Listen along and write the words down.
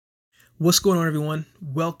What's going on, everyone?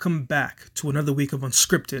 Welcome back to another week of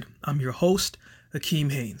Unscripted. I'm your host,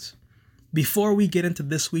 Akeem Haynes. Before we get into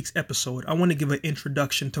this week's episode, I want to give an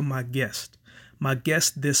introduction to my guest. My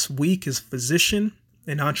guest this week is physician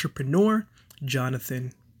and entrepreneur,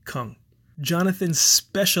 Jonathan Kung. Jonathan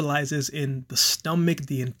specializes in the stomach,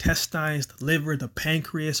 the intestines, the liver, the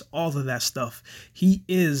pancreas, all of that stuff. He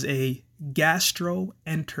is a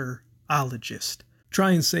gastroenterologist.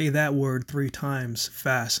 Try and say that word 3 times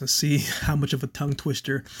fast and see how much of a tongue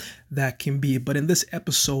twister that can be. But in this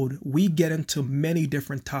episode, we get into many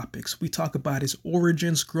different topics. We talk about his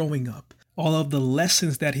origins growing up, all of the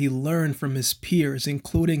lessons that he learned from his peers,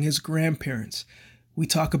 including his grandparents. We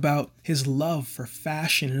talk about his love for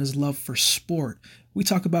fashion and his love for sport. We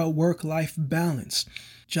talk about work-life balance.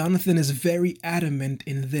 Jonathan is very adamant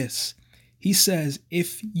in this. He says,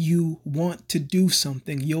 if you want to do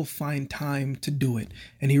something, you'll find time to do it.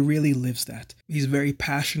 And he really lives that. He's very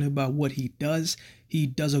passionate about what he does. He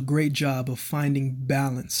does a great job of finding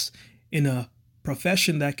balance in a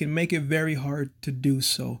profession that can make it very hard to do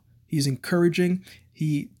so. He's encouraging.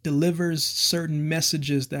 He delivers certain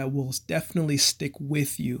messages that will definitely stick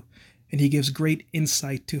with you. And he gives great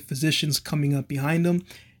insight to physicians coming up behind him.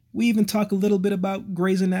 We even talk a little bit about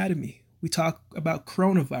Grey's Anatomy. We talk about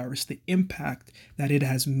coronavirus, the impact that it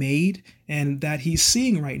has made and that he's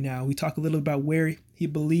seeing right now. We talk a little about where he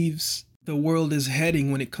believes the world is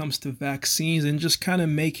heading when it comes to vaccines and just kind of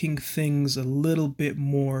making things a little bit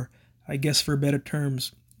more, I guess for better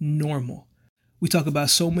terms, normal. We talk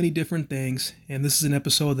about so many different things, and this is an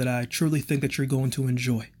episode that I truly think that you're going to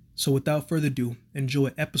enjoy. So without further ado,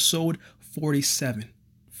 enjoy episode 47,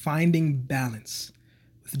 Finding Balance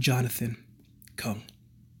with Jonathan Kung.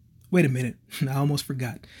 Wait a minute, I almost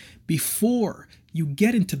forgot. Before you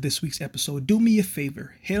get into this week's episode, do me a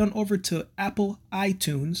favor. Head on over to Apple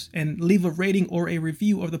iTunes and leave a rating or a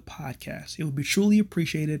review of the podcast. It would be truly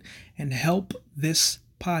appreciated and help this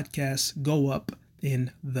podcast go up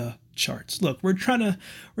in the charts. Look, we're trying to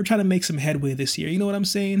make some headway this year. You know what I'm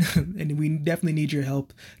saying? And we definitely need your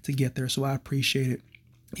help to get there, so I appreciate it.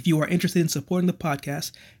 If you are interested in supporting the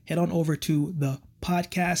podcast, head on over to the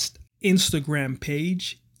podcast Instagram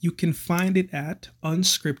page. You can find it at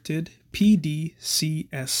Unscripted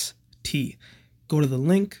PDCST. Go to the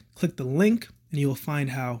link, click the link, and you'll find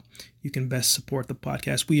how you can best support the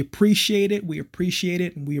podcast. We appreciate it, and we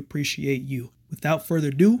appreciate you. Without further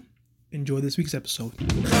ado, enjoy this week's episode.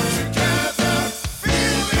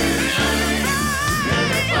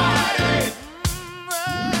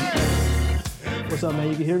 What's up, man?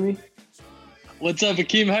 You can hear me? What's up,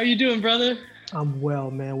 Akeem? How you doing, brother? I'm well,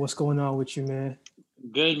 man. What's going on with you, man?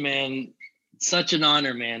 Good, man. Such an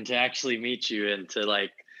honor, man, to actually meet you and to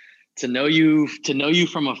know you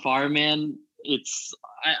from afar, man. I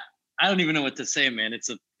don't even know what to say, man. It's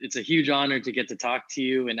a huge honor to get to talk to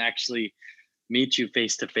you and actually meet you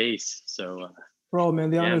face to face. So, bro, man,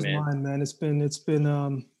 the honor's mine, man. It's been.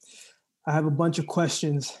 I have a bunch of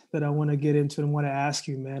questions that I want to get into and want to ask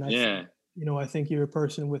you, man. I think you're a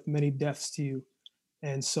person with many depths to you,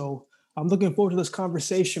 and so I'm looking forward to this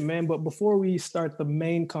conversation, man. But before we start the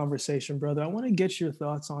main conversation, brother, I want to get your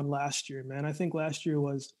thoughts on last year, man. I think last year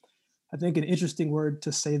was, an interesting word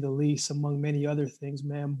to say the least, among many other things,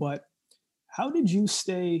 man. But how did you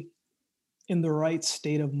stay in the right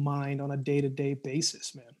state of mind on a day-to-day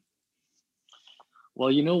basis, man?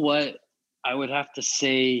 Well, you know what? I would have to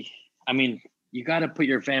say, you got to put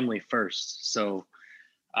your family first. So,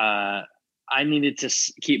 I needed to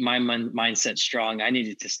keep my mindset strong. I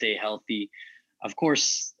needed to stay healthy. Of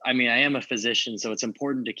course, I am a physician, so it's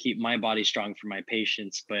important to keep my body strong for my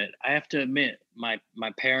patients. But I have to admit, my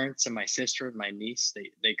parents and my sister and my niece,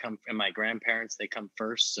 they come, and my grandparents, they come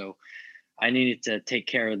first. So I needed to take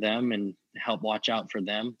care of them and help watch out for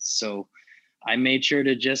them. So I made sure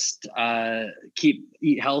to just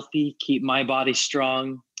eat healthy, keep my body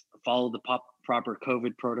strong, follow the proper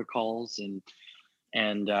COVID protocols, and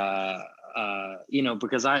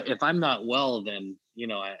because if I'm not well, then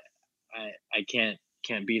I can't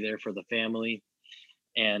be there for the family.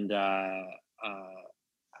 And I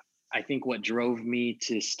think what drove me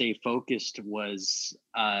to stay focused was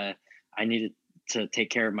I needed to take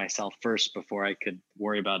care of myself first before I could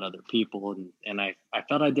worry about other people. And I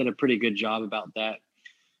felt I did a pretty good job about that.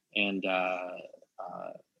 And I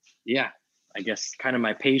guess kind of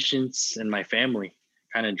my patients and my family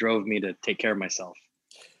kind of drove me to take care of myself.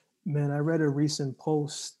 Man, I read a recent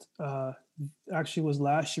post, actually was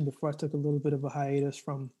last year before I took a little bit of a hiatus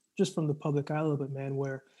from the public eye a little bit, man,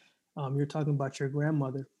 where you're talking about your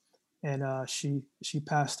grandmother and she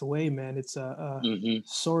passed away, man. It's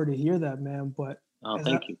sorry to hear that, man. But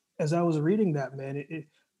thank you. As I was reading that, man,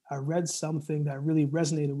 I read something that really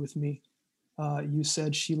resonated with me. You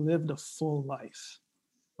said she lived a full life,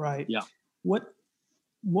 right? Yeah. What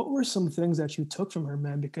what were some things that you took from her,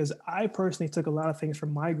 man? Because I personally took a lot of things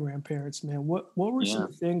from my grandparents, man. What were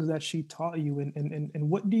some Yeah. things that she taught you, and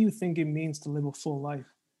what do you think it means to live a full life?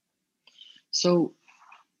 So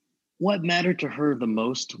what mattered to her the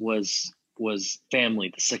most was family,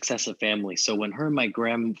 the success of family. So when her and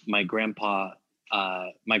my grandpa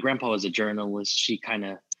was a journalist. She kind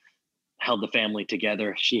of held the family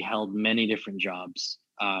together. She held many different jobs.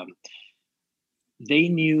 They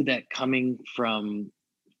knew that coming from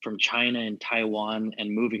China and Taiwan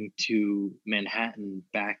and moving to Manhattan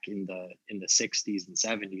back in the 60s and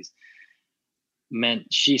 70s meant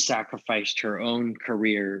she sacrificed her own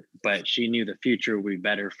career, but she knew the future would be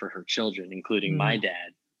better for her children, including my Mm, dad,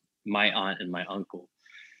 my aunt, and my uncle.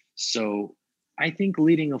 So I think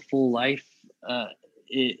leading a full life,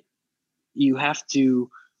 it, you have to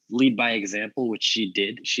lead by example, which she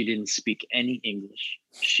did. She didn't speak any English.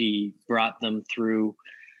 She brought them through.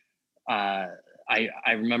 Uh,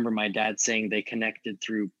 I remember my dad saying they connected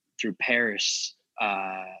through Paris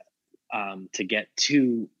to get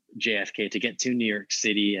to JFK, to get to New York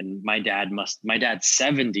City. And my dad's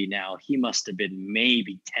 70 now. He must have been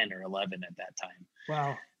maybe 10 or 11 at that time.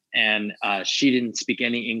 wow. And she didn't speak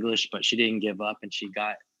any English, but she didn't give up, and she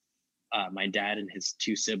got my dad and his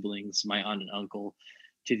two siblings, my aunt and uncle,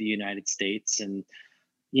 to the United States. And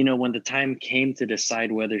when the time came to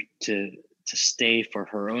decide whether to stay for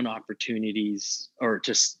her own opportunities, or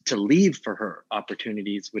to leave for her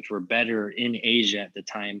opportunities, which were better in Asia at the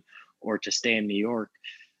time, or to stay in New York,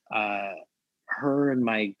 uh, her and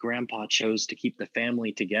my grandpa chose to keep the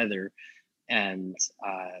family together. And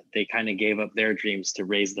they kind of gave up their dreams to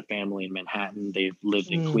raise the family in Manhattan. They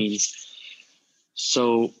lived in Mm, Queens.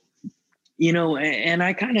 So and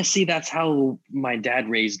I kind of see that's how my dad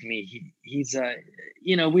raised me. He's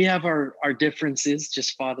we have our differences,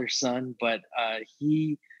 just father son, but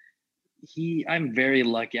I'm very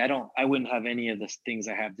lucky. I wouldn't have any of the things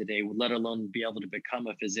I have today, let alone be able to become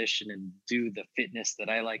a physician and do the fitness that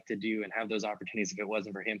I like to do and have those opportunities if it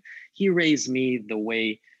wasn't for him. He raised me the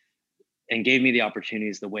way and gave me the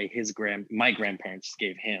opportunities the way my grandparents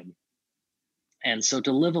gave him. And so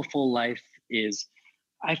to live a full life is,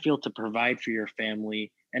 I feel, to provide for your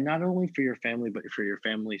family, and not only for your family, but for your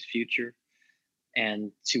family's future,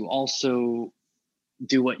 and to also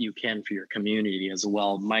do what you can for your community as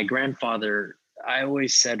well. My grandfather, I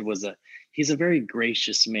always said, he's a very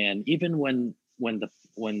gracious man. Even when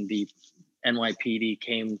the NYPD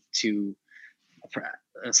came to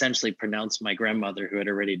essentially pronounced my grandmother, who had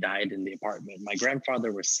already died, in the apartment, my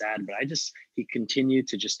grandfather was sad, but he continued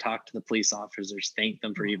to just talk to the police officers, thank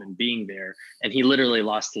them for even being there. And he literally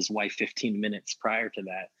lost his wife 15 minutes prior to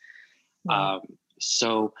that. wow.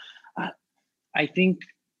 So uh, I think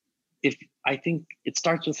I think it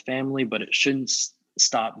starts with family, but it shouldn't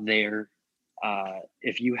stop there.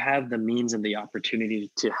 If you have the means and the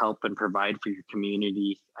opportunity to help and provide for your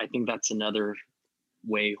community, I think that's another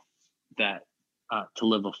way that to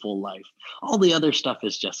live a full life. All the other stuff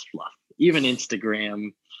is just fluff. Even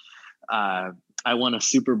Instagram. Uh, I won a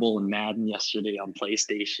Super Bowl in Madden yesterday on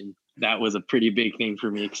PlayStation. That was a pretty big thing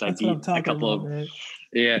for me because I That's what I'm beat a talking couple about, of, man.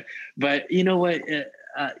 yeah. But you know what?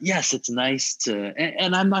 Yes, it's nice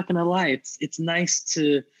and I'm not gonna lie, it's nice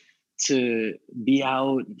to be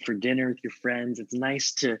out for dinner with your friends. It's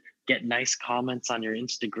nice to get nice comments on your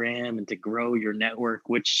Instagram and to grow your network,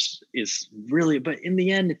 which is really, but in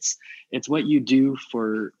the end, it's what you do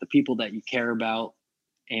for the people that you care about,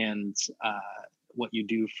 and what you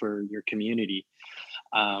do for your community.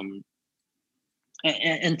 Um,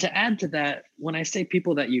 and to add to that, when I say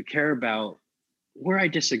people that you care about, where I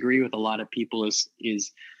disagree with a lot of people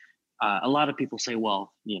is a lot of people say,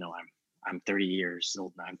 well, I'm 30 years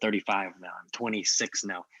old now. I'm 35 now. I'm 26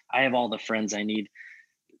 now. I have all the friends I need.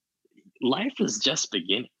 Life is just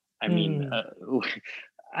beginning. I mean, Mm,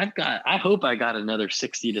 I hope I got another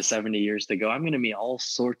 60 to 70 years to go. I'm going to meet all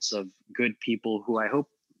sorts of good people who I hope,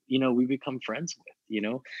 we become friends with,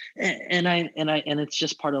 and it's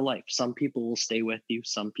just part of life. Some people will stay with you.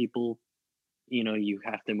 Some people, you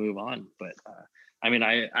have to move on. But I mean,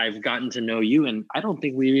 I've gotten to know you, and I don't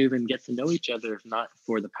think we even get to know each other if not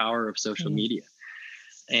for the power of social mm. media.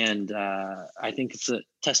 And I think it's a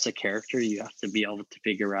test of character. You have to be able to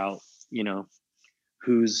figure out, you know,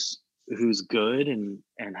 who's good and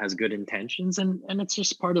has good intentions, and it's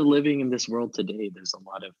just part of living in this world today. There's a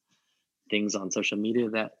lot of things on social media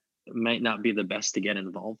that might not be the best to get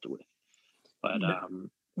involved with. But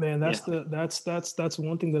Man, yeah, that's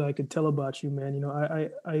one thing that I could tell about you, man.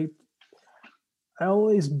 I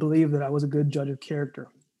always believed that I was a good judge of character.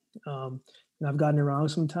 And I've gotten it wrong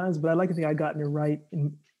sometimes, but I like to think I gotten it right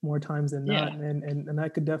in more times than not, Yeah. man. And I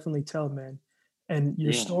could definitely tell, man. And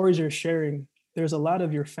your Yeah. stories you're sharing, there's a lot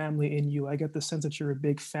of your family in you. I get the sense that you're a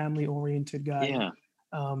big family oriented guy. Yeah.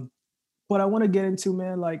 Um, but I want to get into,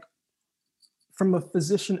 man, like from a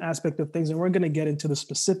physician aspect of things, and we're going to get into the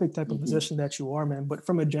specific type of Hmm. physician that you are, man. But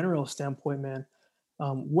from a general standpoint, man,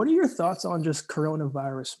 what are your thoughts on just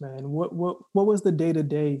coronavirus, man? What was the day to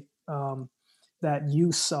day that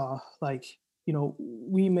you saw? Like,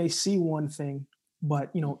 we may see one thing,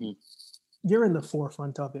 but Hmm. you're in the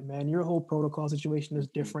forefront of it, man. Your whole protocol situation is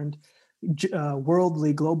Hmm. different.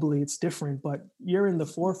 Worldly, globally, it's different, but you're in the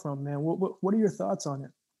forefront, man. What are your thoughts on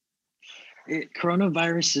it?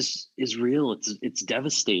 Coronavirus is real. It's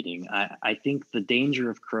devastating. I think the danger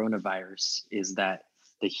of coronavirus is that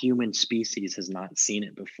the human species has not seen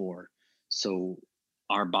it before, so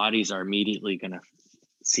our bodies are immediately going to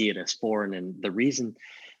see it as foreign. And the reason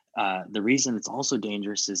it's also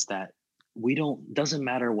dangerous is that we don't doesn't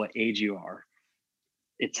matter what age you are.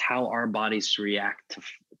 It's how our bodies react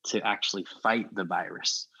to actually fight the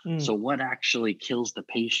virus. Mm, So what actually kills the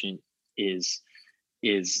patient is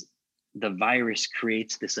is the virus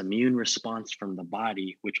creates this immune response from the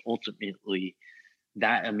body, which ultimately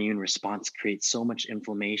that immune response creates so much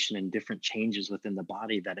inflammation and different changes within the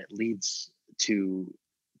body that it leads to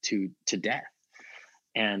to death.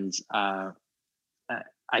 And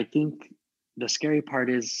I think the scary part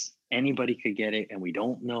is anybody could get it, and we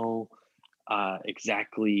don't know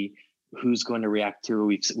exactly who's going to react to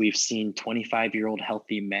it. We've seen 25-year-old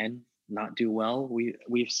healthy men not do well.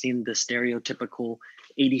 We've seen the stereotypical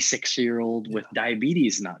 86-year-old with yeah.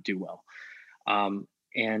 diabetes not do well.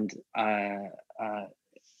 And uh,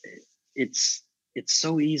 it's it's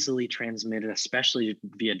so easily transmitted, especially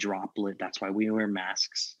via droplet. That's why we wear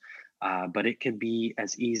masks. But it could be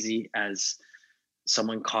as easy as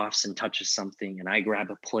someone coughs and touches something, and I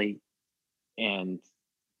grab a plate and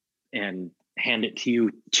and hand it to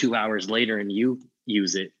you 2 hours later, and you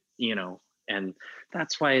use it. And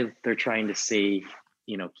that's why they're trying to say,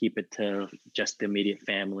 keep it to just the immediate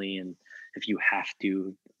family, and if you have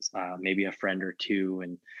to, maybe a friend or two.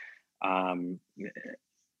 And um,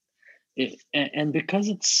 and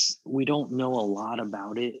because we don't know a lot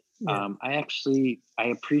about it. Yeah. I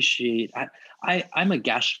appreciate. I'm a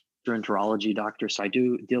gastroenterology doctor, so I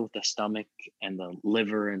do deal with the stomach and the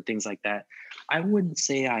liver and things like that. I wouldn't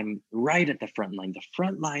say I'm right at the front line. The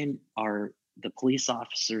front line are the police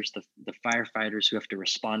officers, the firefighters who have to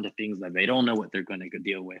respond to things that they don't know what they're going to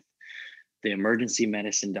deal with. The emergency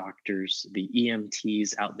medicine doctors, the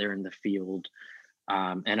EMTs out there in the field,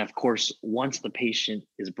 and of course, once the patient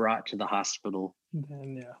is brought to the hospital,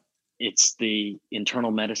 Then yeah. it's the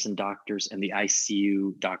internal medicine doctors and the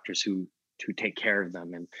ICU doctors who take care of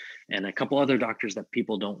them. And a couple other doctors that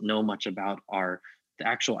people don't know much about are the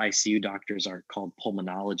actual ICU doctors are called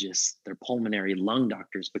pulmonologists. They're pulmonary lung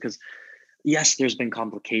doctors because yes, there's been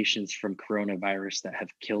complications from coronavirus that have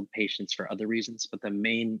killed patients for other reasons, but the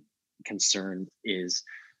main concern is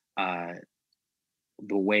uh,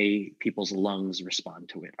 the way people's lungs respond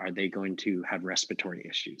to it. Are they going to have respiratory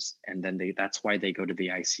issues? And then that's why they go to the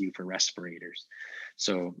ICU for respirators.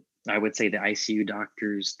 So I would say the ICU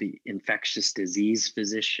doctors, the infectious disease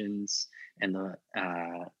physicians, and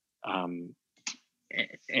um,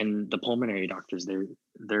 the pulmonary doctors,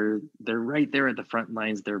 they're right there at the front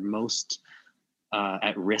lines. They're most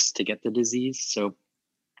at risk to get the disease. So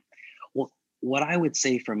what I would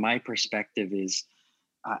say from my perspective is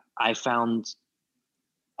I found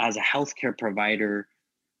as a healthcare provider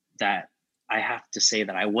that I have to say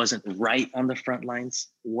that I wasn't right on the front lines.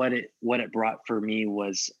 What it brought for me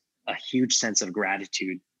was a huge sense of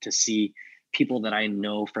gratitude to see people that I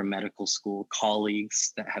know from medical school,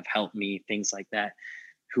 colleagues that have helped me, things like that,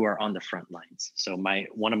 who are on the front lines. So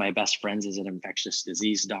one of my best friends is an infectious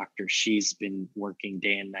disease doctor. She's been working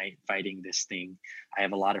day and night fighting this thing. I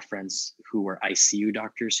have a lot of friends who were ICU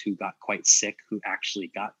doctors who got quite sick, who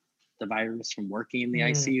actually got the virus from working in the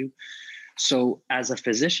Mm, ICU. So as a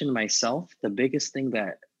physician myself, the biggest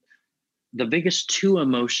two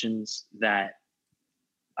emotions that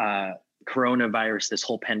uh, coronavirus, this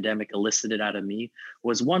whole pandemic elicited out of me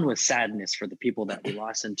was sadness for the people that we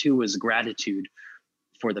lost, and two was gratitude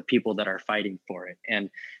for the people that are fighting for it. And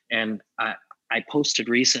I posted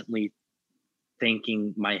recently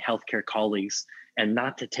thanking my healthcare colleagues, and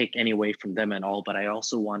not to take any away from them at all, but I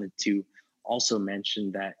also wanted to also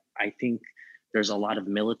mention that I think there's a lot of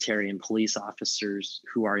military and police officers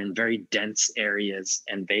who are in very dense areas,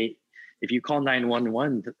 and if you call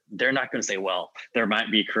 911, they're not going to say, well, there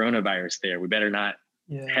might be coronavirus there, we better not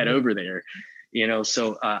yeah. head over there.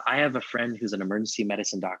 So I have a friend who's an emergency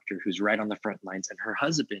medicine doctor who's right on the front lines, and her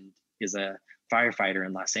husband is a firefighter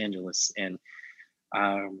in Los Angeles. And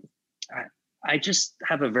um, I just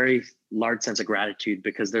have a very large sense of gratitude,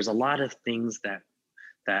 because there's a lot of things that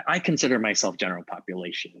I consider myself general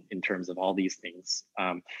population in terms of all these things.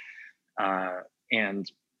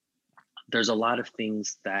 And there's a lot of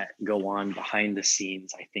things that go on behind the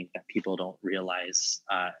scenes, I think, that people don't realize.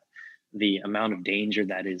 The amount of danger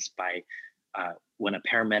that is by when a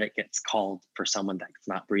paramedic gets called for someone that's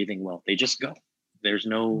not breathing well, they just go. There's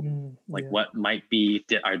no what might be,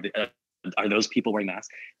 are those people wearing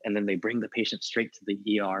masks? And then they bring the patient straight to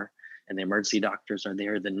the ER, and the emergency doctors are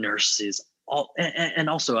there, the nurses, all. And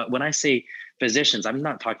also, when I say physicians, I'm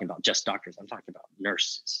not talking about just doctors. I'm talking about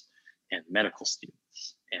nurses and medical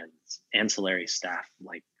students and ancillary staff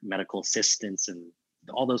like medical assistants and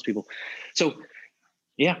all those people. So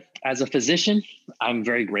yeah, as a physician, I'm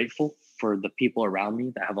very grateful for the people around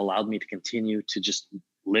me that have allowed me to continue to just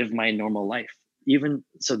live my normal life. Even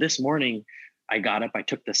so, this morning I got up, I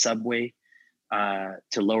took the subway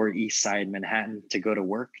to Lower East Side Manhattan to go to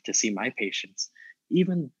work to see my patients.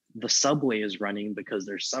 Even the subway is running because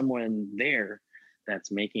there's someone there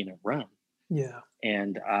that's making a run. Yeah.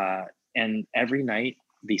 And every night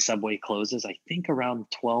the subway closes, I think around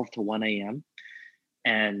 12 to 1 a.m.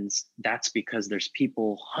 And that's because there's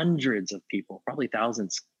people, hundreds of people, probably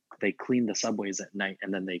thousands. They clean the subways at night,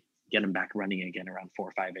 and then they get them back running again around 4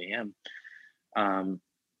 or 5 a.m.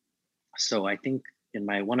 So I think in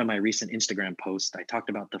one of my recent Instagram posts, I talked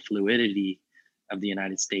about the fluidity of the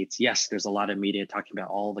United States. Yes, there's a lot of media talking about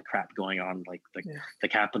all the crap going on, like the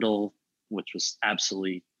Capitol, which was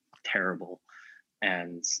absolutely terrible.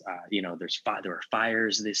 And there were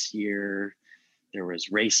fires this year. There was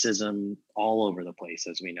racism all over the place,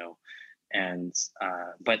 as we know. And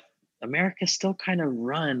but America still kind of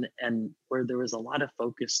run, and where there was a lot of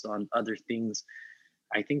focus on other things,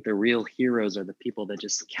 I think the real heroes are the people that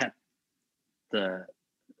just kept the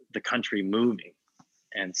country moving.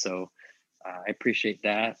 And so I appreciate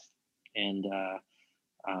that. And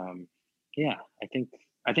yeah, I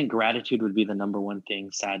think gratitude would be the number one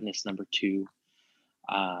thing, sadness number two.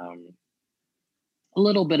 A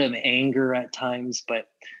little bit of anger at times, but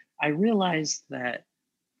I realized that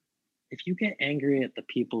if you get angry at the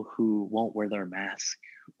people who won't wear their mask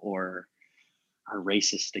or are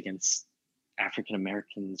racist against African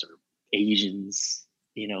Americans or Asians,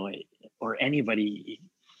 or anybody,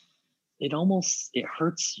 it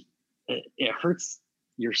hurts. It hurts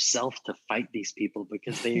yourself to fight these people,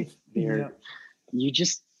 because they're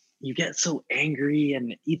you get so angry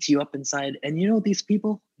and it eats you up inside. And these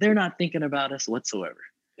people, they're not thinking about us whatsoever.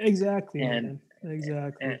 Exactly.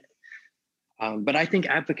 Exactly. But I think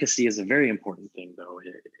advocacy is a very important thing, though.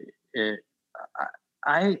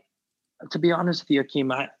 To be honest with you,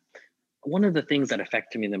 Akeem, one of the things that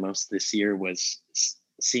affected me the most this year was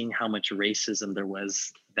seeing how much racism there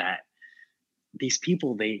was, that these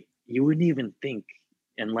people, you wouldn't even think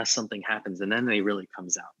unless something happens, and then they really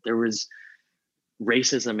comes out. There was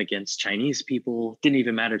racism against Chinese people. Didn't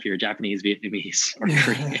even matter if you're Japanese, Vietnamese, or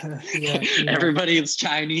Korean. Everybody is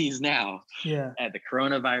Chinese now. At the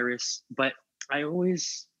coronavirus. But I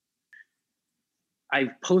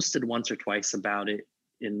posted once or twice about it,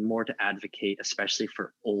 in more to advocate, especially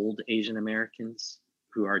for old Asian Americans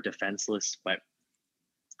who are defenseless. But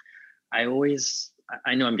I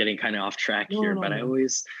know I'm getting kind of off track here, but I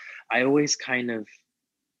always kind of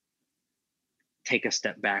take a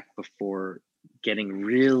step back before getting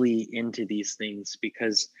really into these things,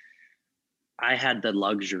 because I had the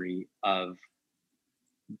luxury of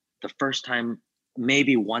the first time,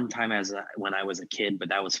 maybe one time when I was a kid, but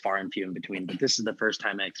that was far and few in between. But this is the first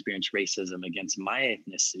time I experienced racism against my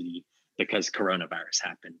ethnicity because coronavirus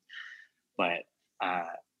happened. But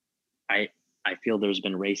I feel there's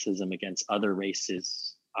been racism against other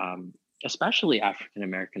races, especially African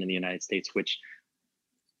American in the United States, which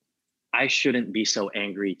I shouldn't be so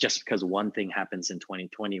angry just because one thing happens in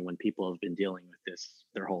 2020 when people have been dealing with this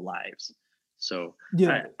their whole lives. So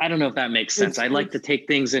I don't know if that makes sense. I like to take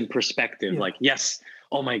things in perspective. Like, yes,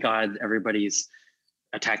 oh my God, everybody's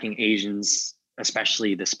attacking Asians,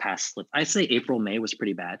 especially this past I'd say April, May was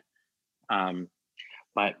pretty bad.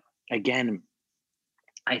 But again,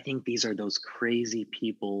 I think these are those crazy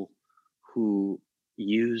people who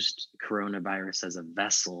used coronavirus as a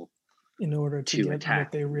vessel in order to attack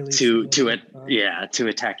what they really to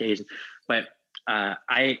attack Asians. But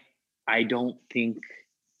I don't think,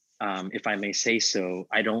 if I may say so,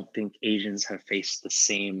 I don't think Asians have faced the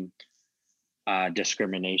same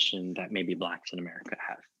discrimination that maybe Blacks in America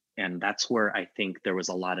have. And that's where I think there was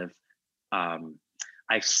a lot of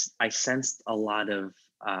I sensed a lot of,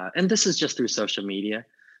 and this is just through social media.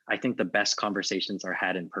 I think the best conversations are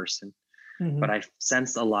had in person, but Hmm. I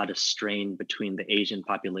sensed a lot of strain between the Asian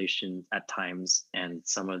population at times and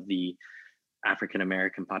some of the African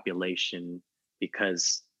American population,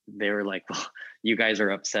 because they were like, well, you guys are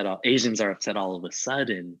upset, Asians are upset all of a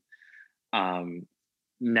sudden. Um,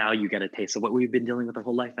 Now you get a taste of what we've been dealing with our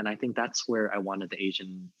whole life. And I think that's where I wanted the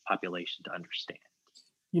Asian population to understand.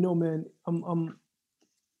 Man,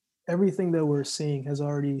 everything that we're seeing has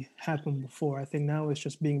already happened before. I think now it's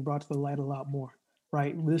just being brought to the light a lot more,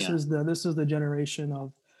 right? Yeah. This is the generation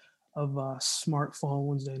of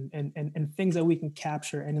smartphones and things that we can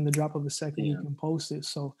capture, and in the drop of a second we Yeah. can post it.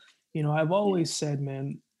 So, I've Yeah. always said,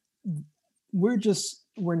 man,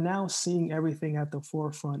 we're now seeing everything at the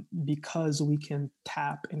forefront because we can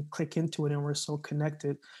tap and click into it, and we're so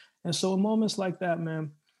connected. And so, in moments like that,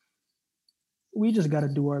 man, we just got to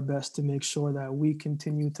do our best to make sure that we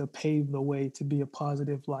continue to pave the way to be a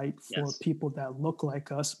positive light for Yes. people that look like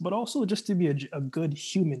us, but also just to be a good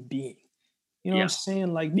human being. You know what I'm Yeah.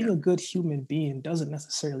 saying? Like, being Yeah. a good human being doesn't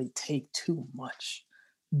necessarily take too much.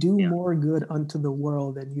 Do Yeah. more good unto the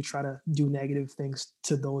world than you try to do negative things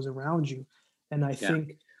to those around you. And I Yeah.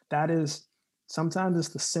 think that is sometimes it's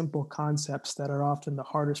the simple concepts that are often the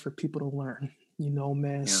hardest for people to learn,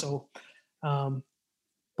 man. Yeah. So, um,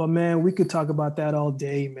 but man, we could talk about that all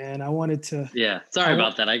day, man. I wanted to, Yeah. I Sorry want,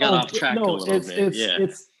 about that. I got oh off track a no, little bit. Yeah.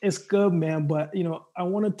 it's good, man. But I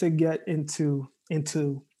wanted to get into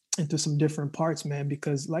some different parts, man,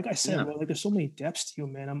 because like I said, Yeah. man, like there's so many depths to you,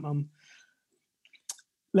 man.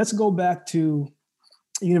 Let's go back to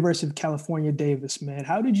University of California, Davis, man.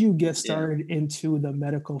 How did you get Yeah. started into the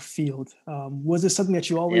medical field? Was it something that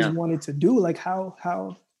you always Yeah. wanted to do? Like how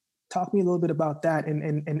talk me a little bit about that,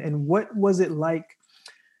 and what was it like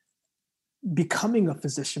becoming a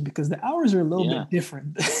physician, because the hours are a little Yeah. bit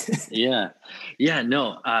different. Yeah. Yeah.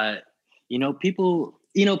 No,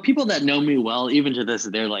 people that know me well, even to this,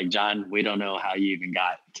 they're like, John, we don't know how you even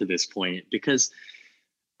got to this point, because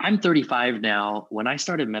I'm 35 now. When I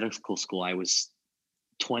started medical school, I was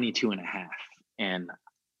 22 and a half. And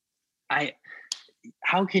I,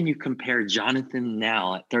 how can you compare Jonathan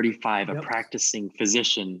now at 35, a Yep. practicing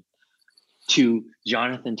physician, to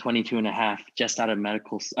Jonathan 22 and a half, just out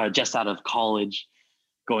of college,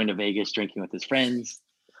 going to Vegas, drinking with his friends?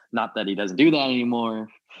 Not that he doesn't do that anymore,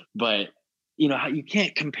 but how you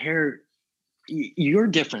can't compare. You're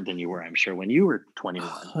different than you were, I'm sure, when you were 21.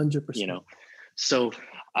 Hundred You percent. know, so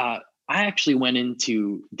I actually went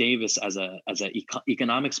into Davis as a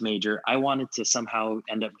economics major. I wanted to somehow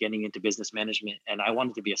end up getting into business management, and I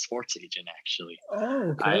wanted to be a sports agent. Actually, Oh,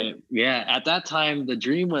 okay. I yeah. At that time, the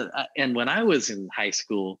dream was, and when I was in high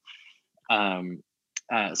school, um,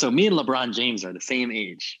 so me and LeBron James are the same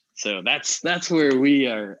age. So that's where we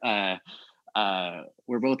are.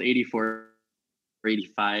 We're both 84 or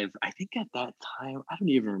 85. I think at that time, I don't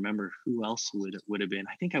even remember who else would have been.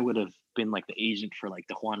 I think I would have been like the agent for like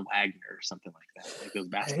the Juan Wagner or something like that, like those Hey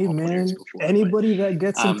basketball players man, before. But anybody that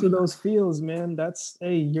gets into um, those fields, man, that's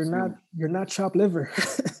hey, you're not chopped liver.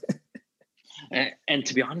 and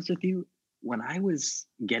to be honest with you, when I was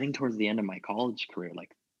getting towards the end of my college career,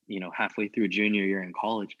 like halfway through junior year in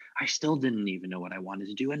college, I still didn't even know what I wanted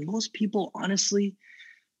to do. And most people, honestly,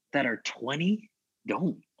 that are 20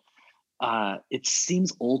 don't. It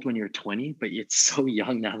seems old when you're 20, but it's so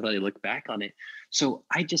young now that I look back on it. So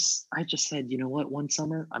I just said, you know what, one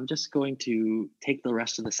summer I'm just going to take the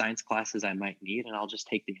rest of the science classes I might need, and I'll just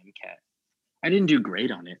take the MCAT. I didn't do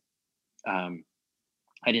great on it. Um,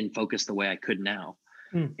 I didn't focus the way I could now,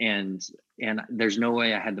 Hmm. and there's no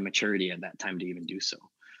way I had the maturity at that time to even do so.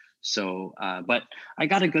 So, but I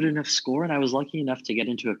got a good enough score, and I was lucky enough to get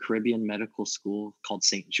into a Caribbean medical school called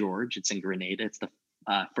St. George. It's in Grenada. It's the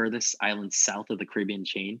furthest island south of the Caribbean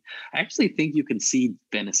chain. I actually think you can see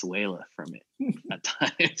Venezuela from it at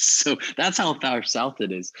times. So that's how far south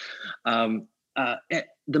it is.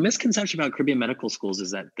 The misconception about Caribbean medical schools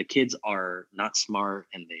is that the kids are not smart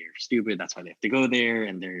and they're stupid. That's why they have to go there,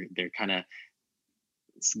 and they're kind of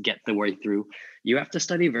get the way through. You have to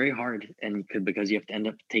study very hard, and because you have to end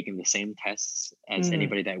up taking the same tests as Mm.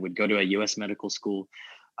 anybody that would go to a U.S. medical school.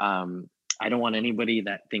 Um, I don't want anybody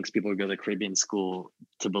that thinks people go to Caribbean school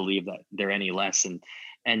to believe that they're any less.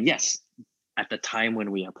 And yes, at the time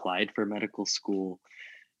when we applied for medical school,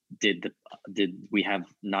 did we have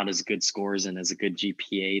not as good scores and as a good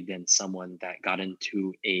GPA than someone that got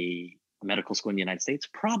into a medical school in the United States?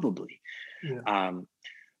 Probably. Yeah. Um,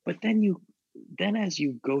 but then as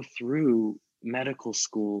you go through medical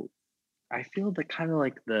school, I feel the kind of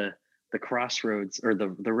like the crossroads, or the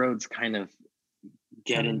roads kind of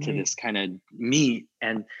get Kind of into neat. this kind of meet.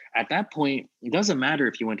 And at that point, it doesn't matter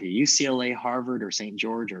if you went to UCLA, Harvard, or St.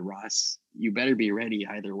 George or Ross. You better be ready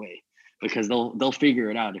either way, because they'll figure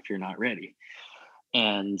it out if you're not ready.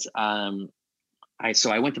 And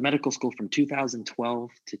I went to medical school from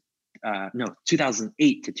 2012 to no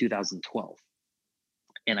 2008 to 2012,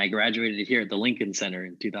 and I graduated here at the Lincoln Center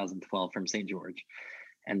in 2012 from St. George.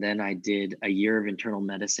 And then I did a year of internal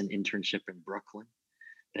medicine internship in Brooklyn,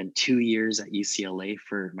 then 2 years at UCLA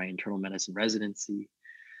for my internal medicine residency.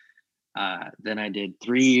 Then I did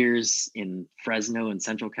 3 years in Fresno in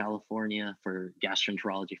Central California for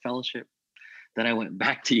gastroenterology fellowship. Then I went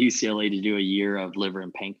back to UCLA to do a year of liver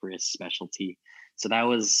and pancreas specialty. So that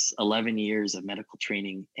was 11 years of medical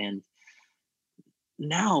training. And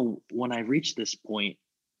now, when I've reached this point,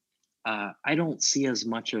 I don't see as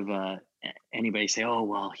much of anybody say, "Oh,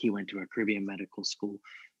 well, he went to a Caribbean medical school."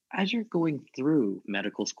 As you're going through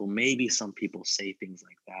medical school, maybe some people say things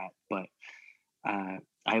like that, but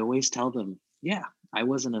I always tell them, "Yeah, I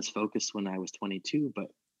wasn't as focused when I was 22,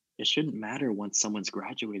 but it shouldn't matter once someone's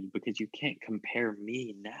graduated, because you can't compare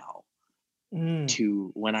me now Mm.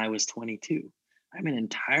 to when I was 22. I'm an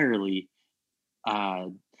entirely uh,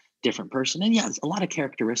 different person. And yes, a lot of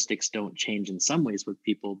characteristics don't change in some ways with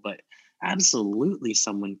people, but absolutely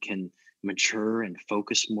someone can mature and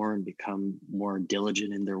focus more and become more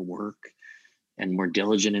diligent in their work and more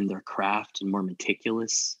diligent in their craft and more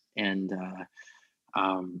meticulous. And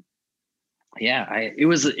yeah, it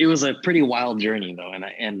was a pretty wild journey though,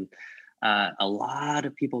 and a lot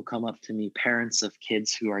of people come up to me, parents of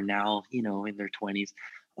kids who are now in their 20s.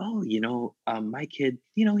 Oh, my kid,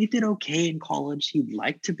 he did okay in college. He'd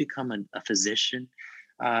like to become a physician.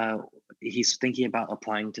 Uh, he's thinking about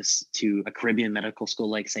applying to a Caribbean medical school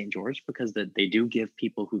like St. George, because they do give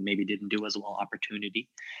people who maybe didn't do as well opportunity.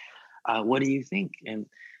 What do you think? And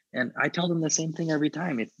I tell them the same thing every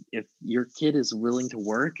time. If your kid is willing to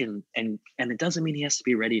work, and it doesn't mean he has to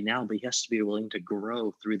be ready now, but he has to be willing to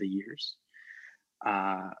grow through the years,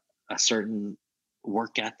 uh, a certain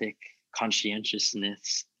work ethic,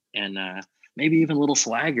 conscientiousness, and maybe even a little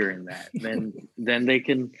swagger in that, then they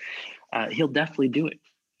can. He'll definitely do it.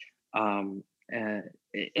 Um, uh,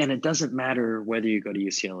 and it doesn't matter whether you go to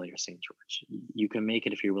UCLA or St. George. You can make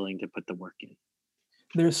it if you're willing to put the work in.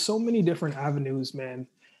 There's so many different avenues, man,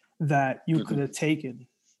 that you could Mhm. have taken,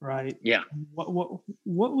 right? Yeah. What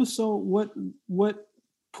was so what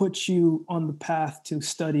put you on the path to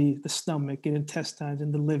study the stomach and intestines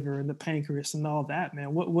and the liver and the pancreas and all that,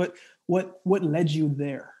 man? What led you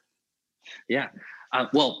there? Yeah.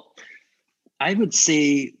 Well, I would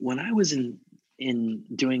say when I was in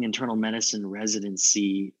doing internal medicine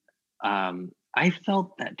residency, I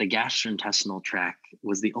felt that the gastrointestinal tract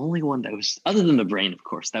was the only one that was, other than the brain, of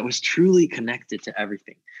course, that was truly connected to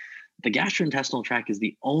everything. The gastrointestinal tract is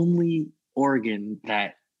the only organ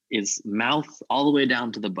that is mouth all the way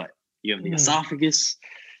down to the butt. You have the Mm, esophagus,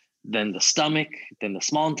 then the stomach, then the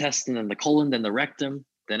small intestine, then the colon, then the rectum,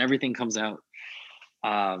 then everything comes out.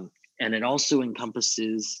 And it also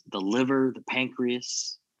encompasses the liver, the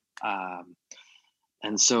pancreas. Um,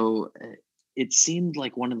 and so it seemed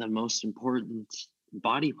like one of the most important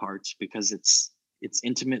body parts, because it's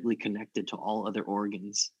intimately connected to all other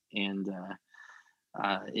organs. And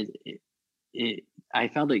it I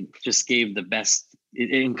felt it just gave the best.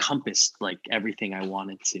 It encompassed like everything I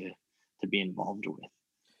wanted to be involved with.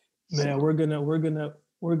 man, So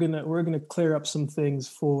we're gonna clear up some things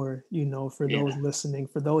for for those yeah, listening,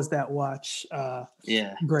 for those that watch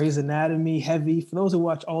yeah. Grey's Anatomy, Heavy, for those who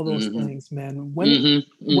watch all those Hmm. things, man. Hmm.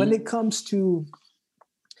 When Hmm. it comes to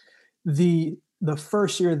the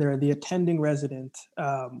first year there, the attending resident,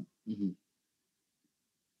 Hmm.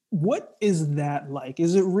 what is that like?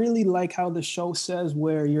 Is it really like how the show says,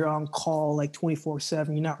 where you're on call like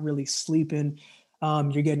 24/7, you're not really sleeping,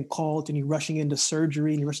 you're getting called and you're rushing into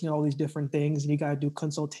surgery and you're rushing into all these different things and you got to do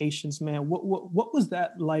consultations, man? What was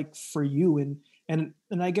that like for you? And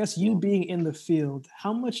I guess you Yeah. being in the field,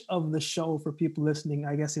 how much of the show, for people listening,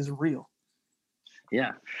 I guess, is real?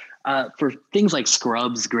 Yeah. For things like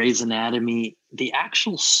Scrubs, Grey's Anatomy, the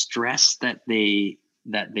actual stress that they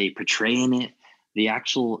portray in it, the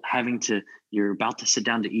actual having to, you're about to sit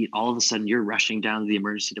down to eat, all of a sudden you're rushing down to the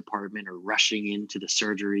emergency department or rushing into the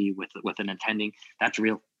surgery with an attending. That's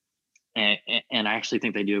real, and I actually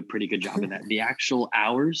think they do a pretty good job of that. The actual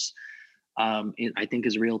hours, I think,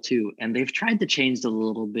 is real too, and they've tried to change it a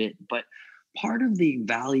little bit, but part of the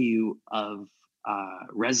value of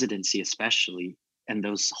residency, especially, and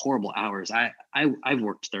those horrible hours, I've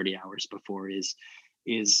worked 30 hours before, is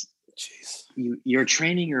Jeez. you're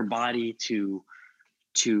training your body to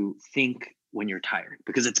think when you're tired,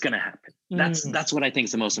 because it's going to happen. Mm, That's what I think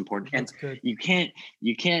is the most important. And that's good. you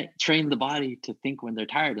can't train the body to think when they're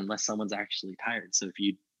tired unless someone's actually tired. So if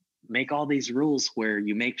you make all these rules where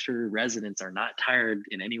you make sure residents are not tired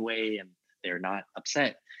in any way and they're not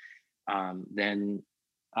upset, then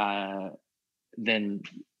uh, then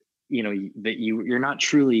that you're not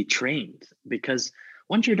truly trained, because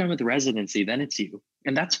once you're done with the residency, then it's you,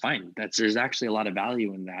 and that's fine. There's actually a lot of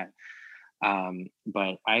value in that.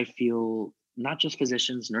 But I feel not just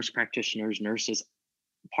physicians, nurse practitioners, nurses,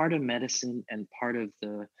 part of medicine and part of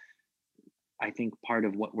I think part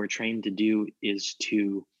of what we're trained to do is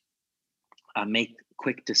to make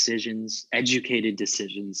quick decisions, educated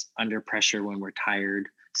decisions under pressure when we're tired,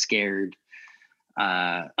 scared,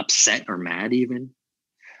 upset, or mad. Even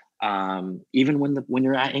when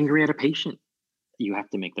you're angry at a patient, you have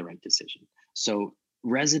to make the right decision. So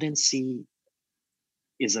residency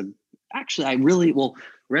is actually, I really, well,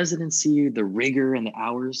 residency, the rigor and the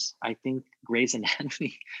hours, I think Grey's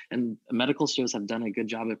Anatomy and medical shows have done a good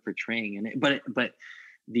job of portraying. And but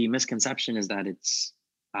the misconception is that it's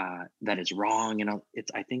wrong. And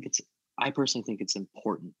I personally think it's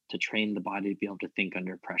important to train the body to be able to think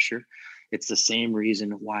under pressure. It's the same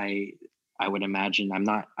reason why I would imagine I'm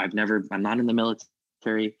not in the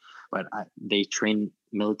military, but they train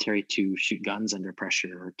military to shoot guns under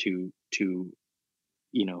pressure, or to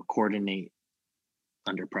coordinate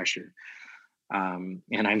under pressure. And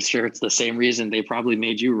I'm sure it's the same reason they probably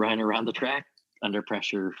made you run around the track under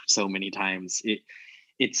pressure so many times.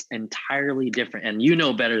 It's entirely different, and you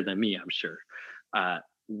know better than me, I'm sure.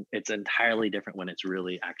 It's entirely different when it's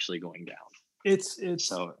really actually going down. It's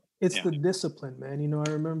So it's yeah, the discipline, man.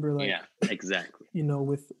 I remember, like, yeah, exactly.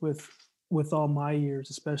 with all my years,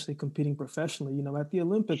 especially competing professionally, at the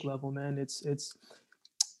Olympic level, man,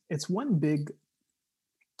 it's one big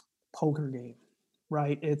poker game,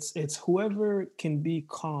 right? It's whoever can be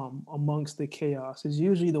calm amongst the chaos is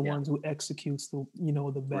usually the Yeah, ones who executes the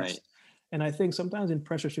right, best. And I think sometimes in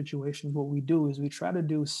pressure situations, what we do is we try to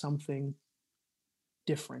do something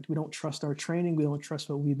different. We don't trust our training. We don't trust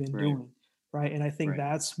what we've been right, doing, right? And I think right.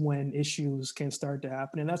 that's when issues can start to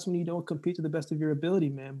happen, and that's when you don't compete to the best of your ability,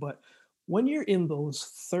 man. But when you're in those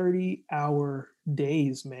 30-hour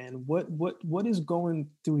days, man, what is going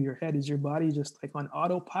through your head? Is your body just like on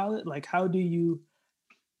autopilot? Like, how do you?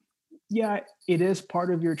 Yeah, it is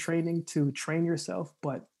part of your training to train yourself,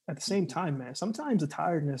 but at the same Mhm. time, man, sometimes the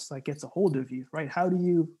tiredness like gets a hold of you, right? How do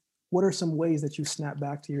you? What are some ways that you snap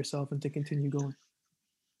back to yourself and to continue going?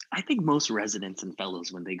 I think most residents and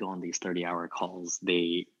fellows, when they go on these 30-hour calls,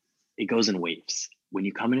 it goes in waves. When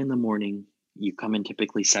you come in the morning, you come in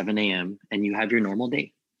typically 7 a.m. and you have your normal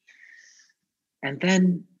day. And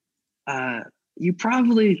then uh,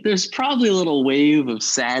 there's probably a little wave of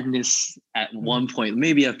sadness at Mm, one point,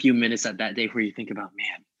 maybe a few minutes at that day, where you think about,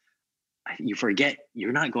 man, you forget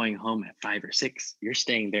you're not going home at 5 or 6. You're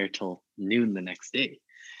staying there till noon the next day.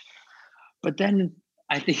 But then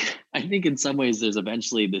I think in some ways there's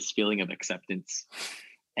eventually this feeling of acceptance,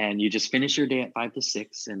 and you just finish your day at 5 to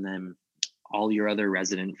 6, and then all your other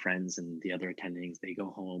resident friends and the other attendings, they go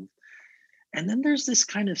home. And then there's this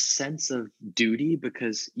kind of sense of duty,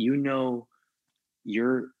 because you're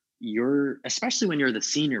especially when you're the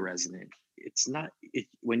senior resident, it's not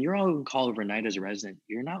when you're all on call overnight as a resident,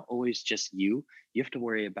 you're not always just you have to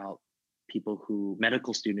worry about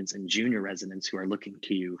medical students and junior residents who are looking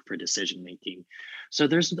to you for decision making. So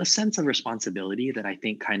there's a sense of responsibility that I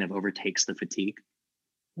think kind of overtakes the fatigue.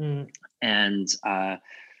 mm, And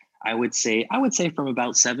I would say from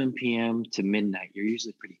about 7 p.m. to midnight, you're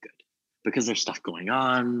usually pretty good, because there's stuff going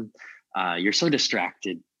on. You're so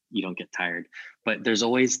distracted, you don't get tired. But there's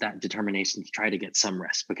always that determination to try to get some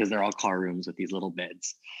rest, because they're all car rooms with these little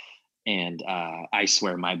beds. And I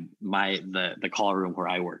swear, the call room where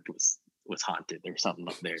I worked was haunted. There was something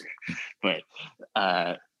up there. But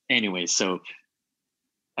anyway, so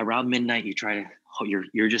around midnight,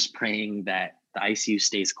 you're just praying that the ICU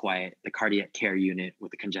stays quiet, the cardiac care unit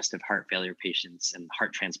with the congestive heart failure patients and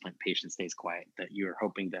heart transplant patients stays quiet, that you're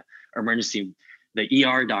hoping the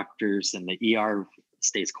ER doctors and the ER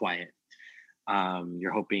stays quiet.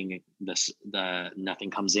 You're hoping the nothing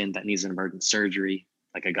comes in that needs an emergent surgery,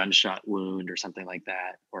 like a gunshot wound or something like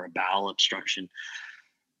that, or a bowel obstruction.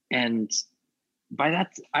 And by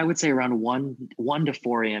that, I would say around 1 to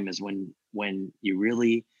 4 a.m. is when you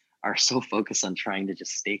really are so focused on trying to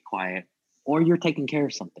just stay quiet, or you're taking care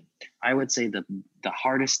of something. I would say the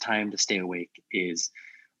hardest time to stay awake is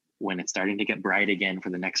when it's starting to get bright again for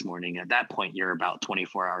the next morning. At that point, you're about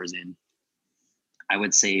 24 hours in. I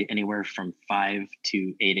would say anywhere from 5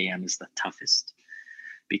 to 8 a.m. is the toughest,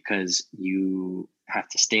 because you have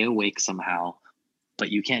to stay awake somehow,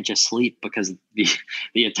 but you can't just sleep because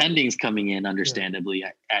the attending's coming in understandably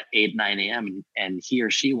at 8, 9 a.m. and he or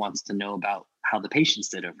she wants to know about how the patients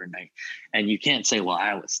did overnight. And you can't say, well,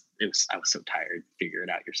 I was so tired, figure it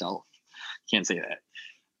out yourself. Can't say that.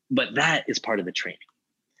 But that is part of the training.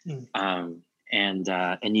 And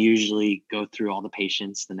you usually go through all the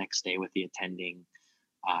patients the next day with the attending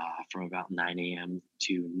from about 9 a.m.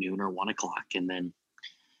 to noon or 1 o'clock. And then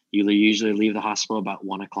you usually leave the hospital about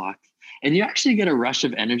 1 o'clock. And you actually get a rush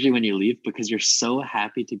of energy when you leave because you're so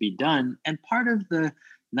happy to be done. And part of the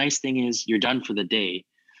nice thing is you're done for the day.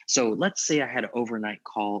 So let's say I had an overnight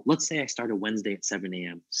call. Let's say I started Wednesday at 7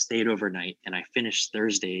 a.m., stayed overnight, and I finished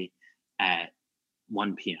Thursday at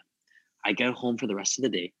 1 p.m. I go home for the rest of the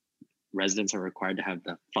day. Residents are required to have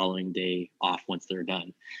the following day off once they're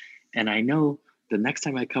done. And I know the next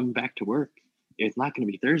time I come back to work, it's not going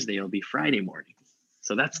to be Thursday, it'll be Friday morning.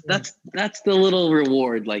 So that's the little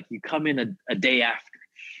reward. Like you come in a day after.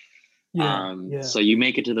 So you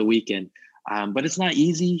make it to the weekend. But it's not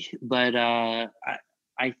easy, but I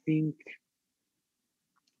think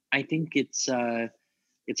it's a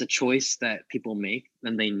choice that people make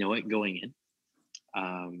and they know it going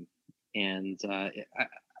in.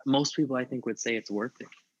 Most people I think would say it's worth it.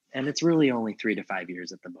 And it's really only 3 to 5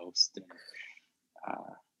 years at the most. And,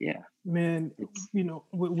 man,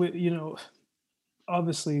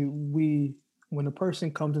 obviously when a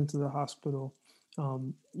person comes into the hospital,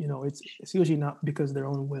 it's usually not because of their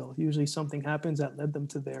own will. Usually something happens that led them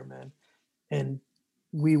to there, man. And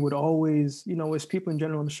we would always, as people in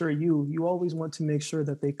general, I'm sure you always want to make sure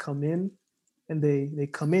that they come in and they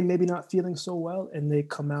come in maybe not feeling so well and they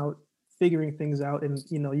come out figuring things out, and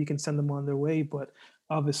you can send them on their way. But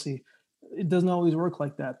obviously it doesn't always work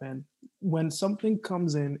like that, man. When something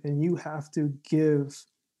comes in and you have to give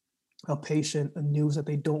a patient a news that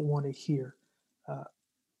they don't want to hear,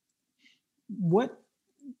 what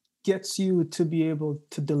gets you to be able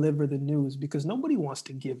to deliver the news? Because nobody wants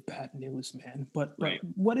to give bad news, man. But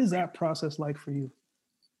what is that process like for you?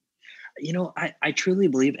 I truly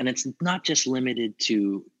believe, and it's not just limited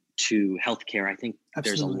to healthcare. I think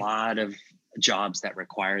There's a lot of jobs that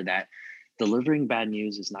require that. Delivering bad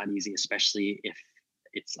news is not easy, especially if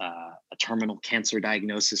it's a terminal cancer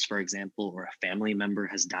diagnosis, for example, or a family member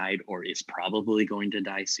has died or is probably going to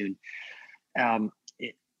die soon. I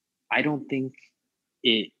don't think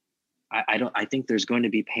it. I think there's going to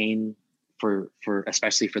be pain for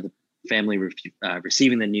especially for the family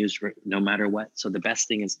receiving the news no matter what. So the best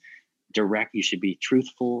thing is direct. You should be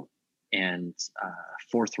truthful and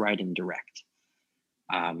forthright and direct.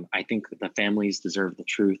 I think the families deserve the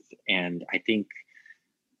truth, and I think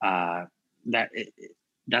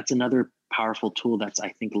that's another powerful tool that's I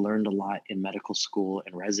think learned a lot in medical school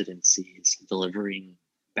and residencies, delivering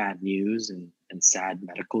bad news and sad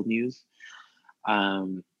medical news.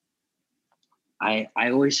 I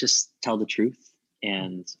always just tell the truth,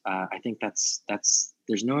 and I think that's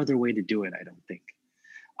there's no other way to do it. I don't think.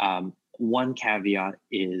 One caveat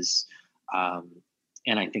is,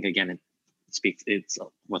 and I think again it's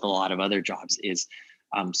with a lot of other jobs is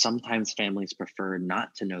sometimes families prefer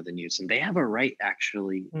not to know the news, and they have a right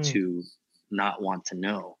actually to not want to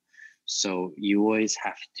know. So you always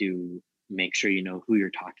have to make sure you know who you're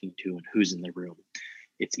talking to and who's in the room.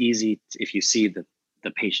 It's easy if you see the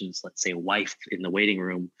patient's, let's say, wife in the waiting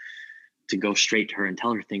room, to go straight to her and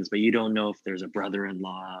tell her things, but you don't know if there's a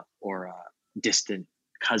brother-in-law or a distant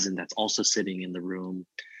cousin that's also sitting in the room.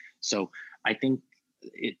 So I think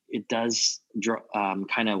it does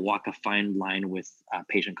kind of walk a fine line with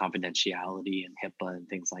patient confidentiality and HIPAA and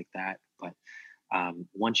things like that. But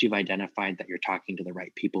once you've identified that you're talking to the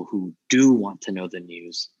right people who do want to know the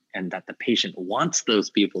news and that the patient wants those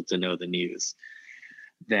people to know the news,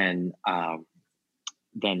 then I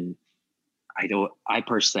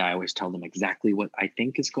personally, I always tell them exactly what I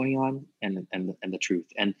think is going on and the truth.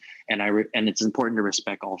 And it's important to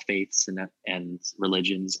respect all faiths and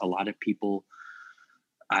religions. A lot of people,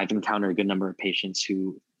 I've encountered a good number of patients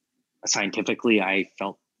who scientifically, I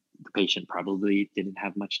felt the patient probably didn't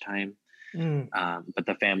have much time, but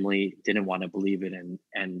the family didn't want to believe it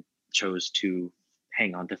and chose to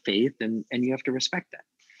hang on to faith, and you have to respect that.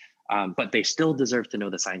 But they still deserve to know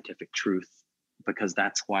the scientific truth, because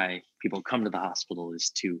that's why people come to the hospital, is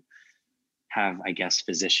to have, I guess,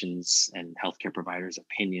 physicians and healthcare providers'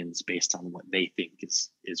 opinions based on what they think is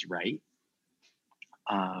right.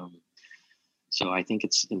 So I think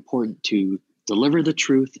it's important to deliver the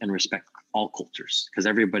truth and respect all cultures, because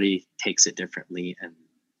everybody takes it differently and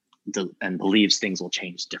believes things will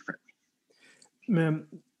change differently. Man,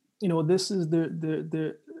 this is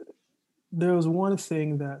the there was one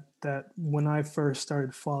thing that when I first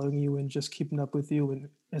started following you and just keeping up with you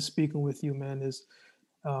and speaking with you, man, is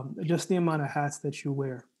just the amount of hats that you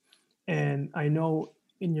wear. And I know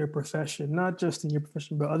in your profession, not just in your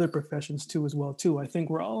profession, but other professions too, as well too. I think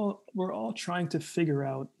we're all trying to figure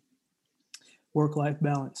out work-life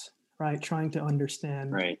balance, right? Trying to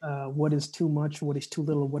understand Right. what is too much, what is too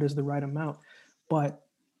little, what is the right amount. But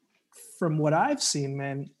from what I've seen,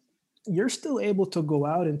 man, you're still able to go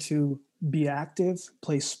out and to be active,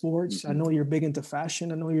 play sports. I Hmm. know you're big into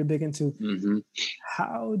fashion. I know you're big into. Hmm.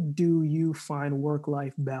 How do you find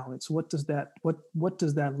work-life balance? What does that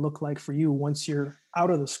look like for you once you're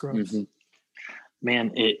out of the scrubs? Hmm.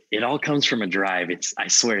 Man, it all comes from a drive. I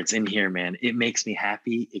swear it's in here, man. It makes me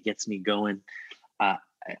happy. It gets me going. Uh,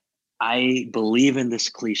 I, I believe in this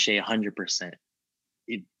cliche 100%.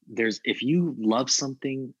 If you love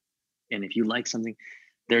something and if you like something,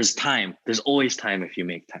 there's time. There's always time if you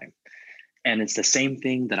make time. And it's the same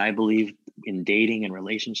thing that I believe in dating and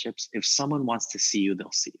relationships. If someone wants to see you,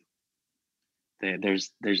 they'll see you.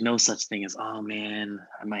 There's no such thing as, oh man,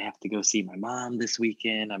 I might have to go see my mom this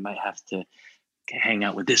weekend. I might have to hang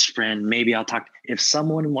out with this friend. Maybe I'll talk. If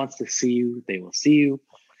someone wants to see you, they will see you.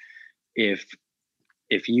 If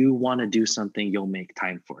if you want to do something, you'll make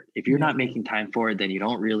time for it. If you're Yeah, not man. making time for it, then you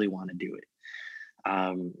don't really want to do it.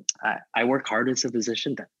 I work hard as a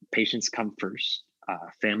physician. That patients come first.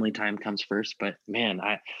 Family time comes first. But man,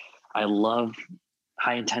 I love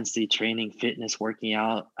high intensity training, fitness, working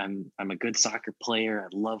out. I'm a good soccer player. I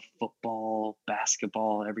love football,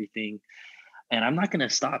 basketball, everything. And I'm not going to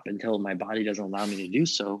stop until my body doesn't allow me to do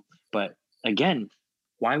so. But again,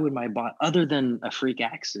 why would my body, other than a freak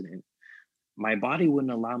accident, my body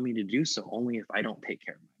wouldn't allow me to do so only if I don't take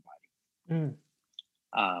care of my Mm.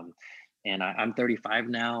 body. And I'm 35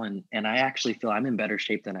 now, and I actually feel I'm in better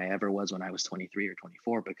shape than I ever was when I was 23 or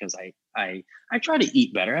 24 because I try to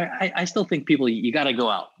eat better. I still think people, you got to go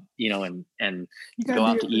out, and You gotta go do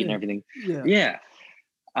out your to eat and thing. everything. Yeah.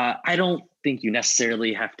 Yeah, I don't think you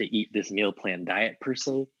necessarily have to eat this meal plan diet per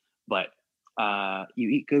se, but you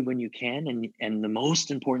eat good when you can, and the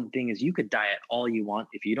most important thing is you could diet all you want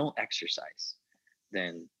if you don't exercise,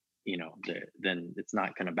 then then it's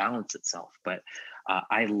not going to balance itself. But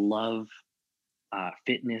I love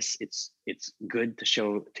fitness. It's good to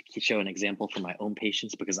show an example for my own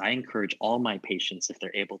patients because I encourage all my patients if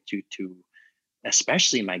they're able to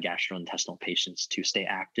especially my gastrointestinal patients to stay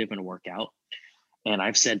active and work out. And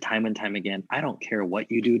I've said time and time again, I don't care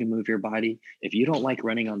what you do to move your body. If you don't like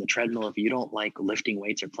running on the treadmill, if you don't like lifting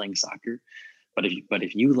weights or playing soccer, but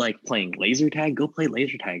if you like playing laser tag, go play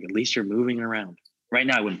laser tag. At least you're moving around. Right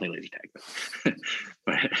now, I wouldn't play laser tag,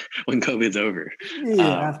 but when COVID's over. Yeah.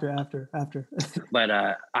 Um, After. but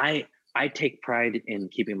I take pride in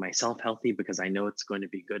keeping myself healthy because I know it's going to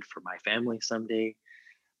be good for my family someday.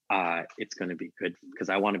 It's going to be good because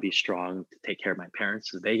I want to be strong to take care of my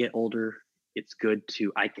parents as they get older. It's good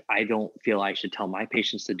to I don't feel I should tell my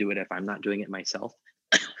patients to do it if I'm not doing it myself.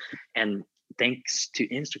 And thanks to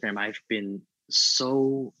Instagram, I've been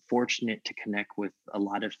so fortunate to connect with a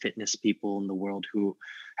lot of fitness people in the world who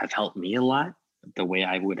have helped me a lot the way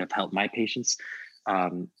I would have helped my patients.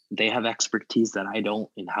 They have expertise that I don't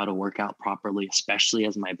in how to work out properly, especially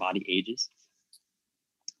as my body ages.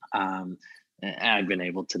 Um, and I've been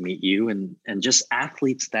able to meet you and just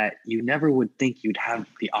athletes that you never would think you'd have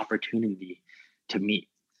the opportunity to meet.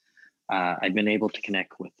 I've been able to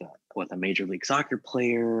connect with a major league soccer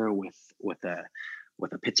player, with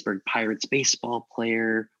a Pittsburgh Pirates baseball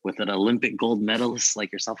player, with an Olympic gold medalist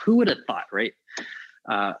like yourself. Who would have thought, right?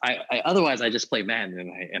 I otherwise I just play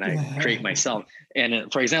Madden and I create myself.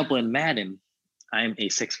 And for example, in Madden, I'm a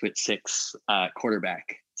 6'6"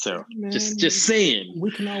 quarterback. So just Man, saying. we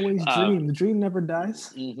can always Uh, dream. The dream never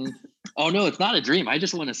dies. mhm. Oh no, it's not a dream. I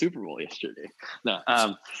just won a Super Bowl yesterday. No,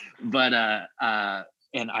 but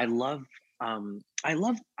and I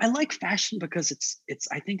like fashion because it's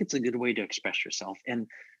I think it's a good way to express yourself, and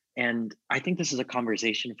I think this is a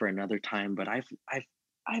conversation for another time. But I've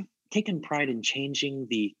taken pride in changing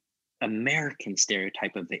the American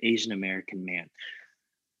stereotype of the Asian American man.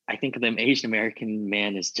 I think the Asian American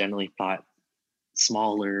man is generally thought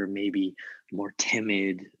smaller, maybe more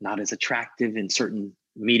timid, not as attractive in certain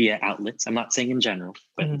media outlets. I'm not saying in general,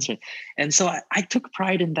 but Mhm. and so I took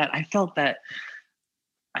pride in that. I felt that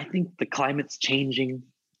I think the climate's changing,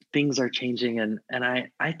 things are changing, and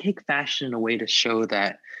I take fashion in a way to show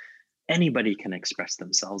that anybody can express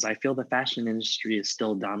themselves. I feel the fashion industry is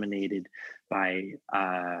still dominated by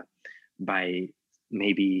by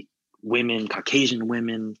maybe women, Caucasian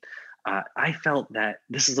women. I felt that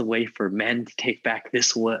this is a way for men to take back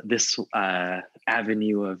this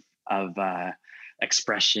avenue of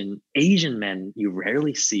expression. Asian men you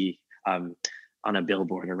rarely see on a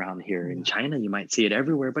billboard around here. In China, you might see it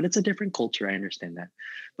everywhere, but it's a different culture. I understand that.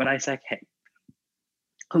 But I say, hey,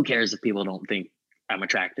 who cares if people don't think I'm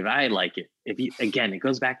attractive? I like it. If you, again, it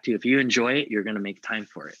goes back to if you enjoy it, you're going to make time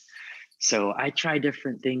for it. So I try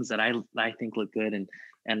different things that I think look good,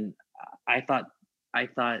 and I thought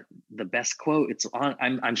the best quote, it's on,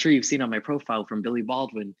 I'm sure you've seen on my profile, from Billy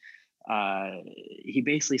Baldwin. He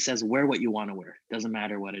basically says, wear what you want to wear. Doesn't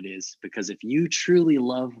matter what it is, because if you truly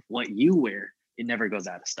love what you wear, it never goes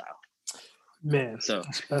out of style. Man, so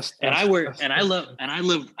that's I love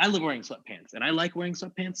wearing sweatpants, and I like wearing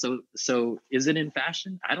sweatpants. So is it in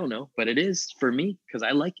fashion? I don't know, but it is for me because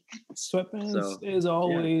I like it. Sweatpants is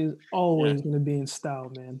always going to be in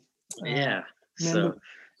style, man. Yeah. Man, but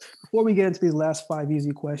before we get into these last 5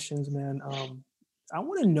 easy questions, man, I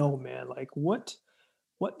want to know, man, like what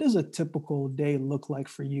does a typical day look like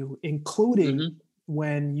for you, including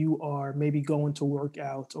when you are maybe going to work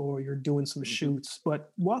out or you're doing some shoots?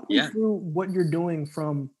 But walk me through what you're doing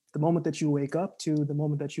from the moment that you wake up to the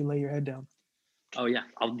moment that you lay your head down. Oh yeah,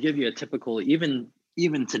 I'll give you a typical, even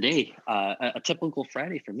today, a typical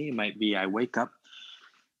Friday for me might be I wake up.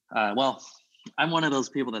 Well, I'm one of those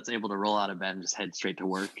people that's able to roll out of bed and just head straight to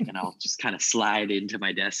work, and I'll just kind of slide into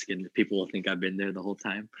my desk, and people will think I've been there the whole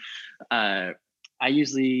time. I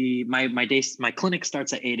usually my clinic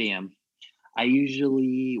starts at 8 a.m. I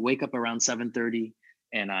usually wake up around 7:30,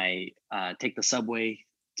 and I take the subway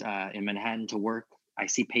in Manhattan to work. I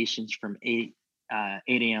see patients from 8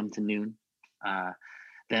 a.m. to noon.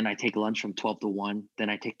 Then I take lunch from 12 to 1. Then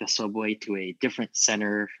I take the subway to a different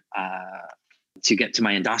center to get to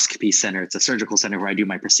my endoscopy center. It's a surgical center where I do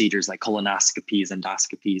my procedures like colonoscopies,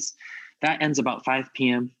 endoscopies. That ends about 5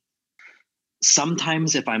 p.m.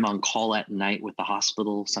 Sometimes if I'm on call at night with the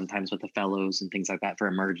hospital, sometimes with the fellows and things like that for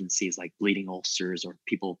emergencies like bleeding ulcers or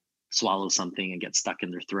people swallow something and get stuck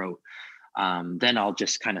in their throat, then I'll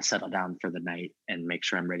just kind of settle down for the night and make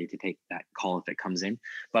sure I'm ready to take that call if it comes in.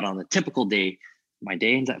 But on a typical day, my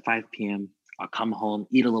day ends at 5 p.m. I'll come home,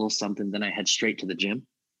 eat a little something, then I head straight to the gym.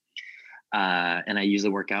 And I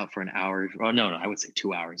usually work out for an hour. Well, no, I would say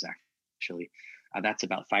 2 hours actually. That's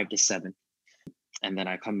about 5 to 7. And then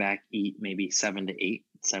I come back, eat maybe 7 to 8,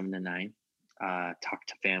 7 to 9, talk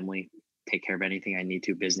to family, take care of anything I need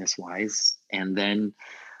to business wise. And then,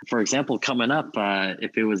 for example, coming up,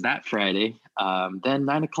 if it was that Friday, then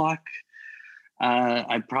 9 o'clock,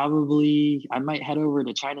 I might head over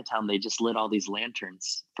to Chinatown. They just lit all these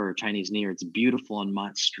lanterns for Chinese New Year. It's beautiful on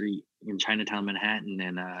Mott Street in Chinatown, Manhattan.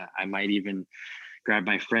 And I might even grab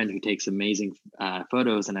my friend who takes amazing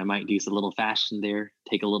photos, and I might do a little fashion there,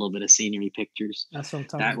 take a little bit of scenery pictures. That's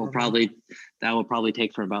what I'm that will probably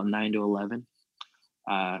take from about 9 to 11.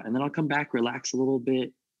 And then I'll come back, relax a little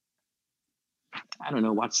bit. I don't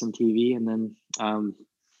know, watch some TV. And then,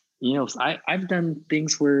 I've done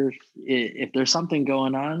things where if there's something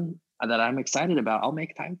going on that I'm excited about, I'll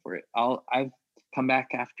make time for it. I've come back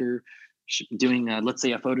after doing, let's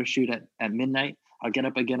say, a photo shoot at midnight. I'll get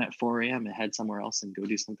up again at 4 a.m. and head somewhere else and go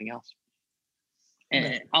do something else.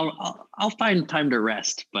 And I'll find time to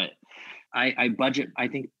rest, but I budget. I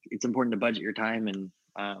think it's important to budget your time. And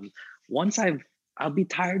once I'll be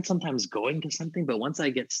tired sometimes going to something, but once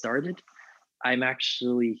I get started, I'm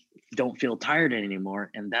actually don't feel tired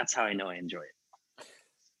anymore. And that's how I know I enjoy it.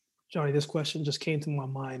 Johnny, this question just came to my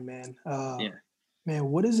mind, man. Man,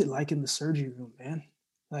 what is it like in the surgery room, man?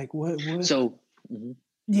 Like what? So,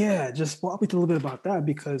 yeah, just walk me through a little bit about that,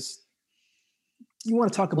 because you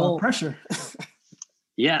want to talk about pressure.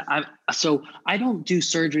 Yeah. So I don't do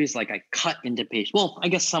surgeries like I cut into patients. Well, I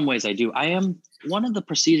guess some ways I do. I am one of the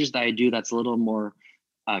procedures that I do that's a little more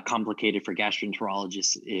complicated for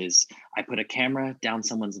gastroenterologists is I put a camera down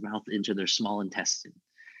someone's mouth into their small intestine.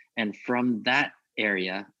 And from that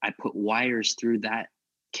area, I put wires through that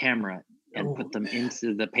camera and put them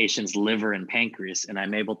into the patient's liver and pancreas. And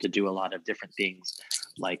I'm able to do a lot of different things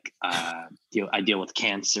like I deal with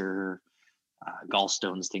cancer,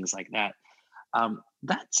 gallstones, things like that.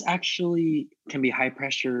 That's actually can be high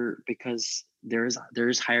pressure because there's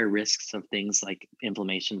higher risks of things like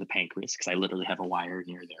inflammation of the pancreas, because I literally have a wire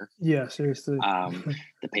near there. Yeah, seriously.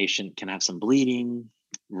 The patient can have some bleeding.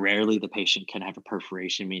 Rarely the patient can have a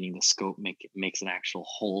perforation, meaning the scope makes an actual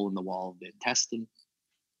hole in the wall of the intestine.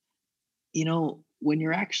 When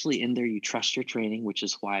you're actually in there, you trust your training, which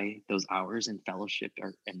is why those hours in fellowship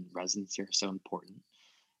and residency are so important.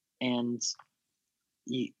 And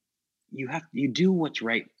you do what's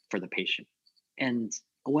right for the patient. And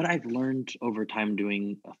what I've learned over time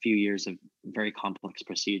doing a few years of very complex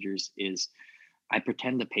procedures is I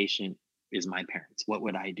pretend the patient is my parents. What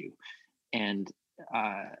would I do? And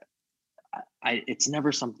uh, it's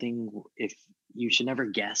never something, if you should never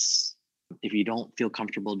guess. If you don't feel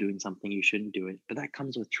comfortable doing something, you shouldn't do it. But that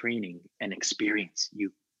comes with training and experience.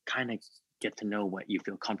 You kind of get to know what you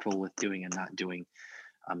feel comfortable with doing and not doing.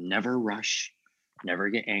 Never rush, never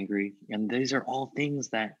get angry. And these are all things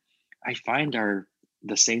that I find are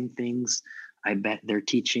the same things I bet they're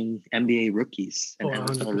teaching NBA rookies and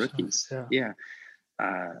NFL 100%. rookies. Yeah.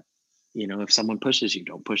 Yeah. If someone pushes you,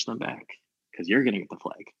 don't push them back because you're going to get the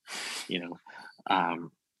flag, you know.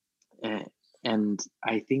 And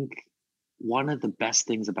I think one of the best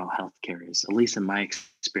things about healthcare is, at least in my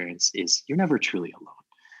experience, is you're never truly alone.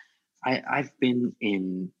 I've been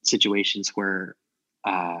in situations where,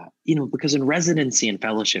 because in residency and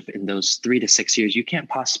fellowship in those 3 to 6 years, you can't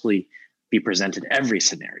possibly be presented every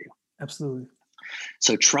scenario. Absolutely.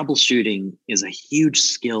 So troubleshooting is a huge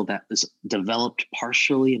skill that is developed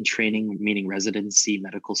partially in training, meaning residency,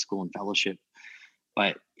 medical school, and fellowship,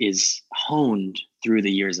 but is honed through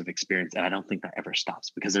the years of experience. And I don't think that ever stops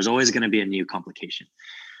because there's always going to be a new complication.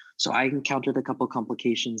 So I encountered a couple of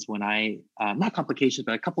complications when not complications,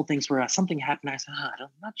 but a couple of things where something happened. I said, I'm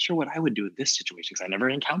not sure what I would do in this situation because I never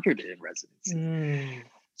encountered it in residency.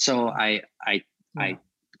 So I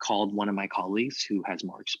called one of my colleagues who has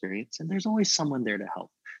more experience, and there's always someone there to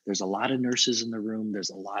help. There's a lot of nurses in the room. There's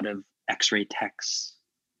a lot of x-ray techs,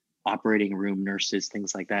 operating room nurses,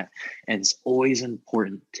 things like that. And it's always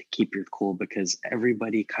important to keep your cool because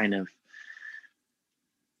everybody kind of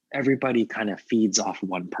feeds off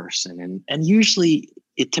one person. And usually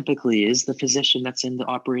it typically is the physician that's in the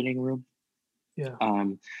operating room. Yeah.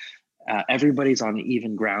 Everybody's on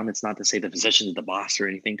even ground. It's not to say the physician's the boss or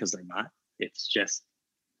anything, because they're not. It's just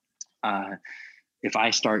if I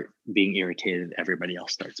start being irritated, everybody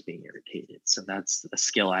else starts being irritated. So that's a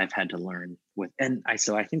skill I've had to learn with.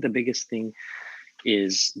 So I think the biggest thing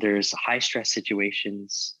is there's high stress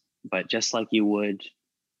situations, but just like you would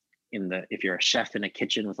if you're a chef in a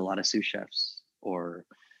kitchen with a lot of sous chefs, or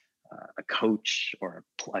a coach, or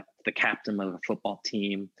the captain of a football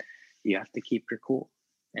team, you have to keep your cool.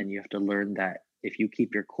 And you have to learn that if you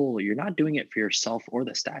keep your cool, you're not doing it for yourself or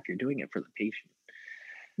the staff, you're doing it for the patient.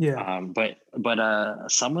 Yeah. But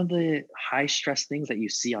some of the high stress things that you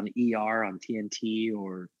see on ER, on TNT,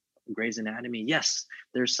 or Grey's Anatomy, yes,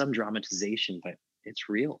 there's some dramatization, but it's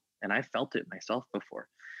real. And I felt it myself before.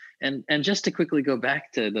 And just to quickly go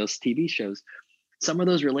back to those TV shows, some of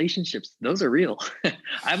those relationships, those are real.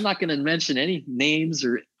 I'm not going to mention any names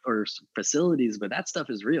or facilities, but that stuff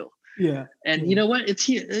is real. Yeah. And you know what? It's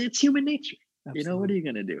human nature. Absolutely. What are you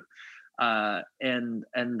going to do? And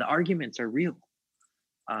the arguments are real.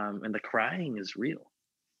 And the crying is real.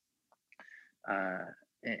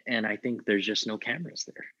 And I think there's just no cameras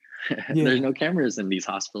there. Yeah. There's no cameras in these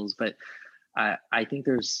hospitals, but I think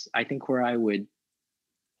where I would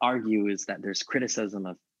argue is that there's criticism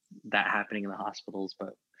of that happening in the hospitals,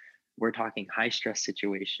 but we're talking high stress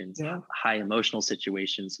situations, high emotional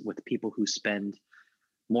situations with people who spend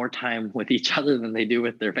more time with each other than they do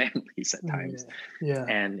with their families at times. Yeah.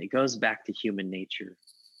 And it goes back to human nature,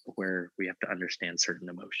 where we have to understand certain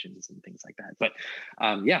emotions and things like that. But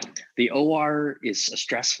the OR is a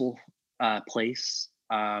stressful place,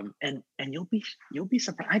 and you'll be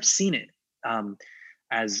surprised. I've seen it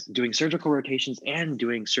as doing surgical rotations and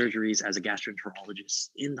doing surgeries as a gastroenterologist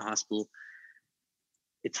in the hospital.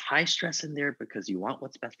 It's high stress in there because you want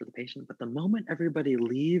what's best for the patient. But the moment everybody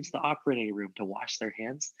leaves the operating room to wash their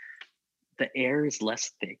hands, the air is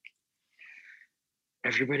less thick.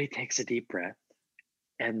 Everybody takes a deep breath,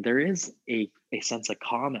 and there is a sense of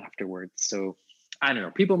calm afterwards. So I don't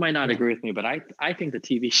know, people might not agree with me, but I think the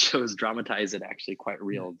TV shows dramatize it actually quite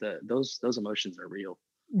real. Those emotions are real.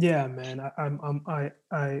 Yeah, man.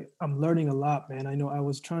 I'm learning a lot, man. I know I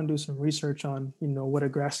was trying to do some research on, what a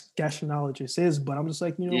gastroenterologist is, but I'm just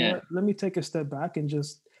like, what? Let me take a step back and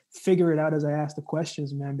just figure it out as I ask the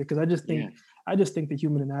questions, man. Because I just think the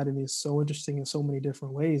human anatomy is so interesting in so many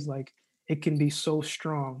different ways. Like, it can be so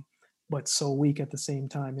strong, but so weak at the same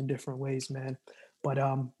time in different ways, man. But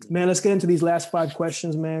man, let's get into these last 5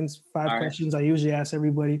 questions, man. 5 questions I usually ask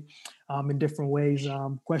everybody in different ways.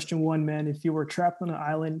 Question 1, man, if you were trapped on an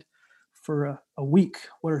island for a week,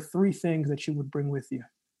 what are 3 things that you would bring with you?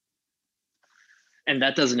 And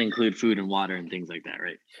that doesn't include food and water and things like that,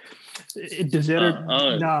 right?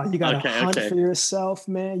 No, you got to hunt for yourself,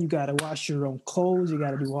 man. You got to wash your own clothes. You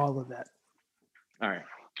got to do all of that. All right.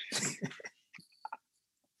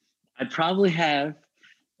 I'd probably have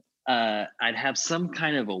I'd have some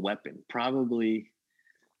kind of a weapon.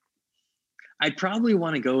 I'd probably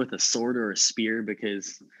want to go with a sword or a spear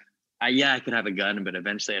because I could have a gun, but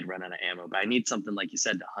eventually I'd run out of ammo. But I need something, like you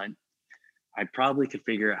said, to hunt. I probably could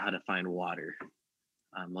figure out how to find water.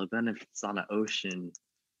 Well, then if it's on an ocean,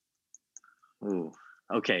 ooh,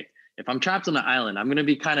 okay. If I'm trapped on an island, I'm going to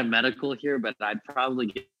be kind of medical here, but I'd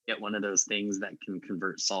probably get one of those things that can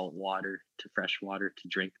convert salt water to fresh water to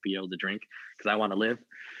drink, be able to drink, because I want to live.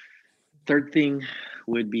 Third thing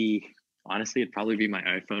would be, honestly, it'd probably be my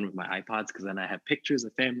iPhone with my iPods, because then I have pictures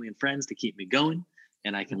of family and friends to keep me going,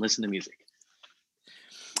 and I can listen to music.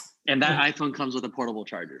 And that iPhone comes with a portable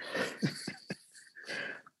charger.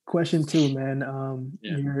 Question 2, man.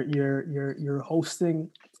 You're hosting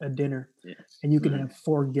a dinner, and you can have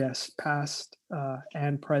 4 guests, past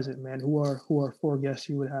and present, man. Who are 4 guests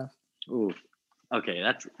you would have? Ooh, okay.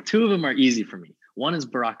 That's 2 of them are easy for me. One is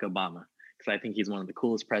Barack Obama, because I think he's one of the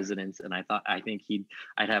coolest presidents, and I think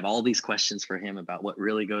I'd have all these questions for him about what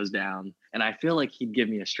really goes down, and I feel like he'd give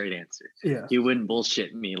me a straight answer. Yeah, he wouldn't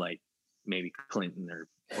bullshit me like maybe Clinton or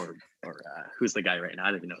who's the guy right now? I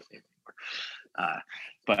don't even know his name anymore.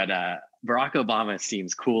 But Barack Obama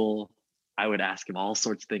seems cool. I would ask him all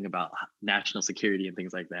sorts of things about national security and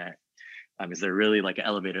things like that. Is there really like an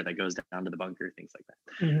elevator that goes down to the bunker? Things like that.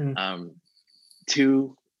 Mm-hmm.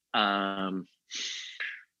 2, I'm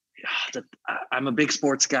a big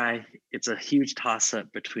sports guy. It's a huge toss up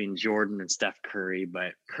between Jordan and Steph Curry,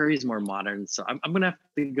 but Curry's more modern. So I'm going to have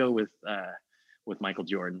to go with Michael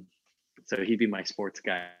Jordan. So he'd be my sports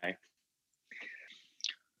guy.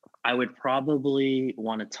 I would probably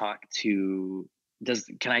want to talk to,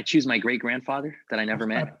 can I choose my great grandfather that I never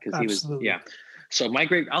met? Because he was, So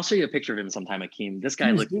I'll show you a picture of him sometime, Akeem. This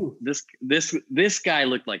guy this guy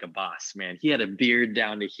looked like a boss, man. He had a beard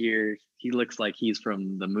down to here. He looks like he's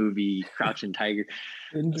from the movie Crouching Tiger.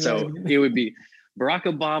 So it would be Barack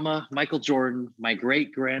Obama, Michael Jordan, my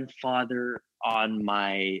great grandfather on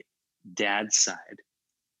my dad's side.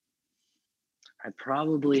 I'd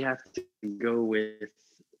probably have to go with,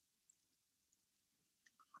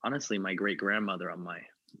 honestly, my great grandmother on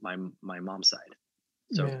my mom's side.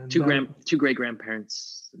 So man, two great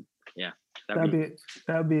grandparents. Yeah, that'd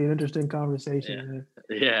be an interesting conversation.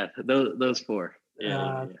 Yeah, those 4.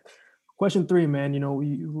 Yeah. Question 3, man. You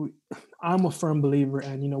know, I'm a firm believer,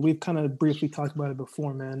 and you know, we've kind of briefly talked about it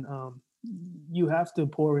before, man. You have to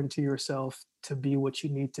pour into yourself to be what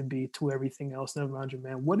you need to be to everything else around you,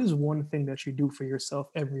 man. What is one thing that you do for yourself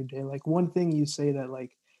every day? Like one thing you say that,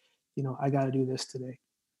 like, you know, I got to do this today.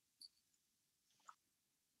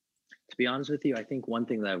 To be honest with you, I think one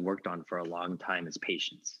thing that I've worked on for a long time is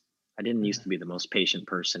patience. I didn't used to be the most patient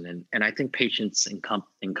person. And I think patience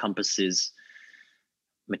encompasses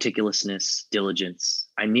meticulousness, diligence.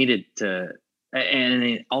 I needed to, and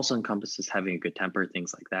it also encompasses having a good temper,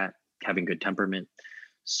 things like that, having good temperament.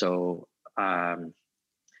 So I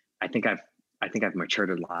think I've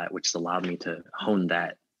matured a lot, which has allowed me to hone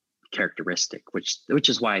that characteristic, which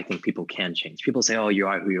is why I think people can change. People say, oh, you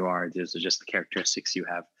are who you are. These are just the characteristics you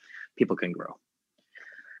have. People can grow.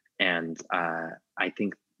 And I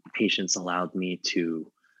think patience allowed me to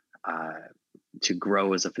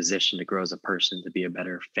grow as a physician, to grow as a person, to be a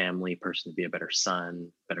better family person, to be a better son,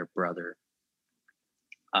 better brother,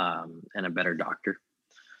 and a better doctor,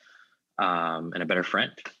 and a better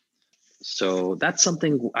friend. So that's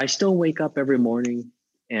something. I still wake up every morning,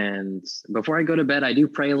 and before I go to bed, I do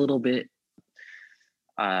pray a little bit.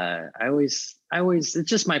 I always, it's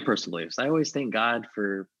just my personal beliefs. I always thank God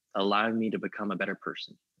for allowing me to become a better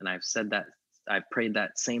person. And I've said that, I've prayed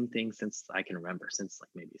that same thing since I can remember, since like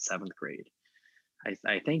maybe 7th grade.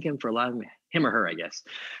 I thank him for allowing me, him or her, I guess,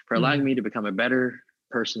 for allowing me to become a better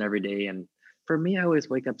person every day. And for me, I always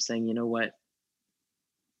wake up saying, you know what,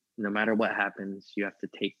 no matter what happens, you have to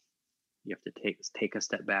take a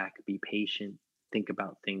step back, be patient, think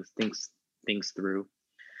about things through.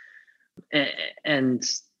 And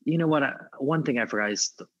you know what, one thing I forgot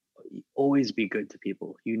is always be good to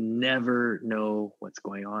people. You never know what's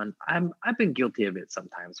going on. I've been guilty of it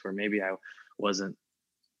sometimes, where maybe I wasn't,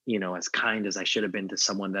 you know, as kind as I should have been to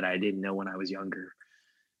someone that I didn't know when I was younger.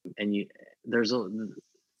 And there's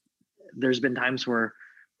been times where,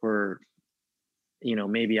 you know,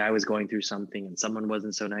 maybe I was going through something and someone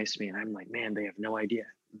wasn't so nice to me, and I'm like, man, they have no idea.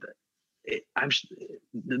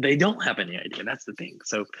 They don't have any idea. That's the thing.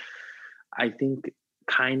 So I think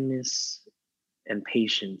kindness and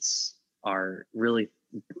patience are really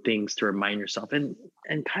things to remind yourself. And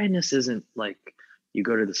kindness isn't like you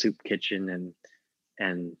go to the soup kitchen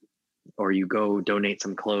or you go donate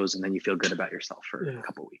some clothes and then you feel good about yourself for a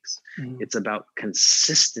couple of weeks. Mm-hmm. It's about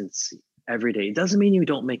consistency every day. It doesn't mean you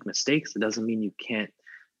don't make mistakes. It doesn't mean you can't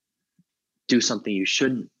do something you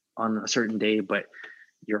shouldn't on a certain day, but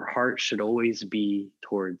your heart should always be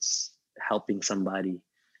towards helping somebody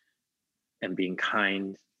and being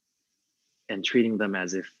kind and treating them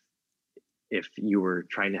as if you were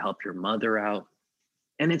trying to help your mother out.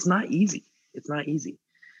 And it's not easy. It's not easy.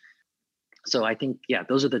 So I think, yeah,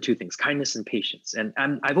 those are the two things: kindness and patience. And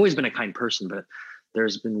I've always been a kind person, but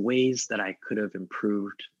there's been ways that I could have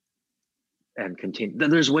improved and continue.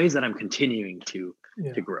 There's ways that I'm continuing to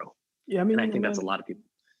grow. Yeah, I mean, and I think man, that's a lot of people.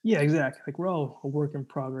 yeah, exactly. Like, we're all a work in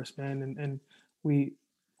progress, man, and we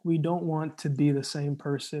don't want to be the same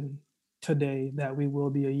person today that we will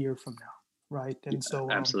be a year from now, right? And so,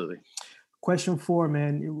 Absolutely. Question 4,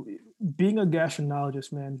 man, being a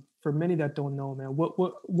gastroenterologist, man, for many that don't know, man,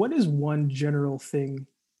 what is one general thing?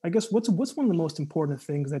 I guess what's one of the most important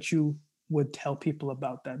things that you would tell people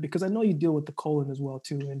about that? Because I know you deal with the colon as well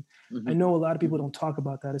too, and I know a lot of people don't talk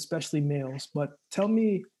about that, especially males. But tell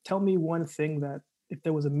me one thing that, if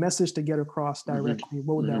there was a message to get across directly,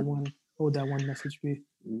 what would that one message be?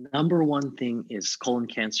 Number one thing is colon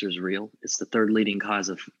cancer is real. It's the third leading cause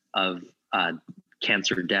of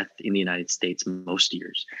cancer death in the United States most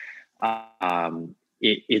years.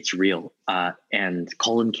 It's real. And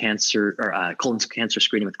colon cancer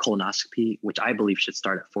screening with colonoscopy, which I believe should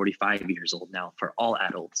start at 45 years old now for all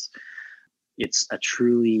adults. It's a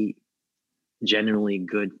truly, genuinely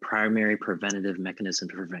good primary preventative mechanism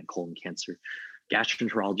to prevent colon cancer.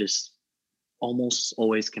 Gastroenterologists almost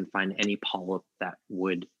always can find any polyp that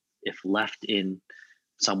would, if left in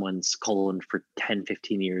someone's colon for 10,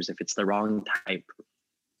 15 years, if it's the wrong type,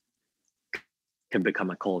 can become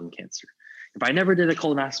a colon cancer. If I never did a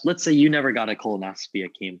colonoscopy, let's say you never got a colonoscopy,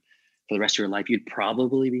 it came for the rest of your life, you'd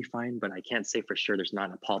probably be fine, but I can't say for sure there's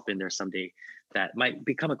not a polyp in there someday that might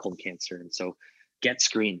become a colon cancer. And so get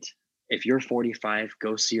screened. If you're 45,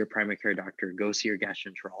 go see your primary care doctor, go see your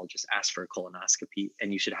gastroenterologist, ask for a colonoscopy,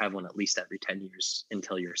 and you should have one at least every 10 years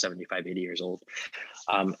until you're 75, 80 years old.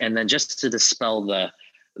 And then just to dispel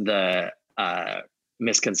the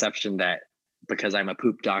misconception that because I'm a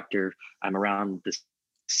poop doctor, I'm around this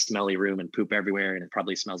smelly room and poop everywhere and it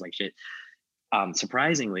probably smells like shit.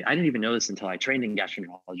 Surprisingly, I didn't even know this until I trained in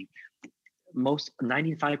gastroenterology.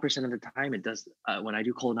 95% of the time it does, when I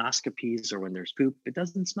do colonoscopies or when there's poop, it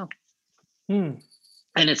doesn't smell. And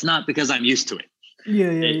it's not because I'm used to it.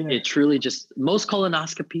 It truly just, most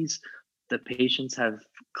colonoscopies, the patients have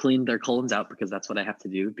cleaned their colons out because that's what I have to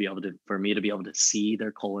do, for me to be able to see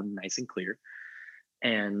their colon nice and clear.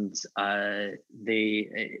 And it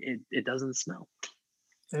doesn't smell.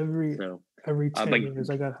 Every 10 years,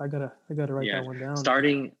 I gotta write that one down.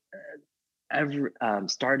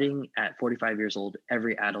 Starting at 45 years old,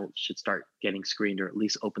 every adult should start getting screened, or at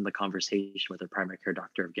least open the conversation with their primary care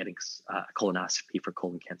doctor of getting a colonoscopy for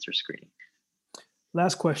colon cancer screening.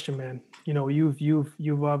 Last question, man. You know,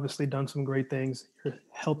 you've obviously done some great things. You're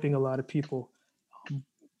helping a lot of people.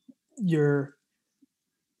 You're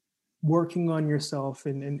working on yourself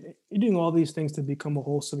and you're doing all these things to become a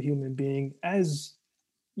wholesome human being, as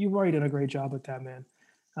you've already done a great job at that, man.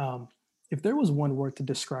 If there was one word to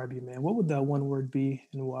describe you, man, what would that one word be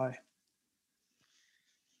and why?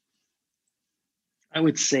 I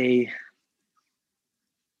would say,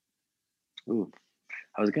 I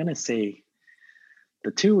was going to say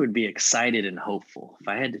the two would be excited and hopeful. If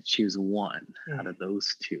I had to choose one out of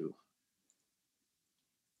those two,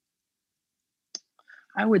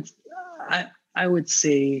 I would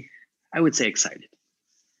say excited.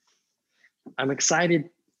 I'm excited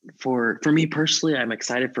for me personally. I'm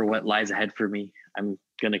excited for what lies ahead for me. I'm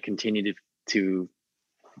going to continue to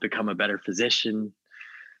become a better physician,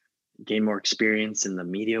 gain more experience in the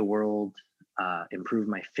media world, improve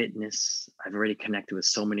my fitness. I've already connected with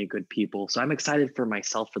so many good people. So I'm excited for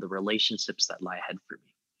myself, for the relationships that lie ahead for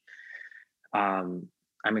me.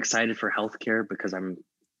 I'm excited for healthcare because I'm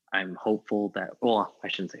hopeful that, well, I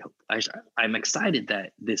shouldn't say hope. I'm excited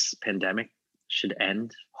that this pandemic should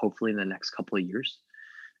end, hopefully in the next couple of years.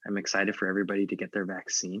 I'm excited for everybody to get their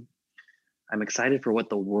vaccine. I'm excited for what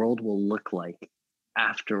the world will look like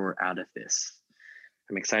after we're out of this.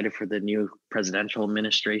 I'm excited for the new presidential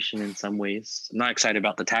administration in some ways. I'm not excited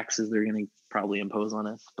about the taxes they're going to probably impose on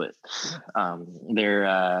us, but I'm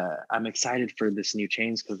excited for this new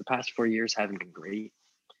change because the past 4 years haven't been great.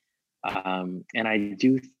 And I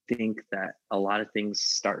do think that a lot of things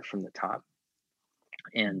start from the top.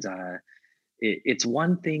 And it's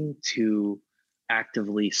one thing to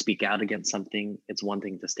actively speak out against something. It's one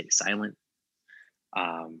thing to stay silent.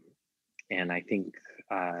 And I think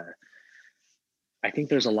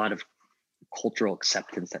there's a lot of cultural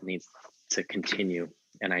acceptance that needs to continue.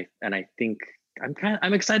 And I think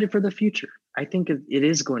I'm excited for the future. I think it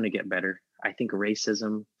is going to get better. I think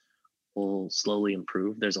racism will slowly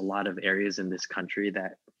improve. There's a lot of areas in this country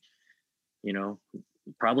that, you know,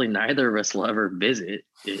 probably neither of us will ever visit.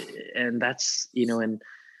 And that's,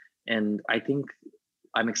 and I think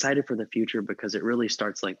I'm excited for the future because it really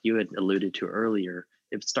starts, like you had alluded to earlier,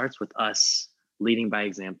 it starts with us leading by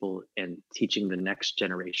example and teaching the next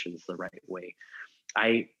generations the right way.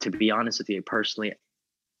 To be honest with you personally,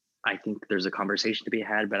 I think there's a conversation to be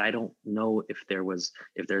had, but I don't know if there's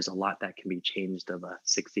a lot that can be changed of a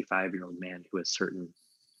 65-year-old man who has certain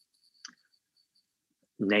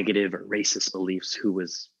negative or racist beliefs, who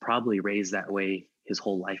was probably raised that way his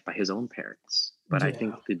whole life by his own parents. But I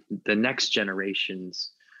think the next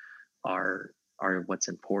generations are what's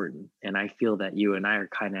important. And I feel that you and I are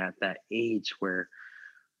kind of at that age where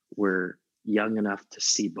we're young enough to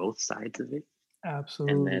see both sides of it.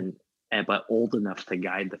 Absolutely. But old enough to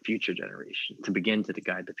guide the future generation, to begin to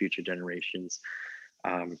guide the future generations.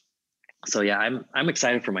 So yeah, I'm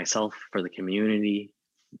excited for myself, for the community,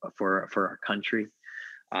 for our country.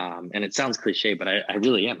 And it sounds cliche, but I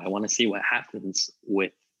really am. I want to see what happens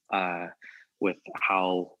with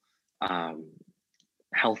how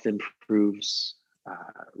health improves,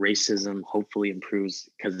 racism hopefully improves,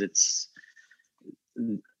 because it's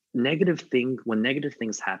when negative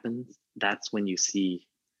things happen, that's when you see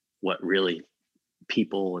what really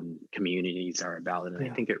people and communities are about. And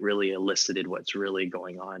I think it really elicited what's really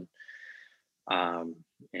going on. I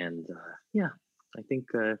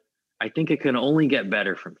think it can only get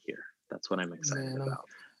better from here. That's what I'm excited about.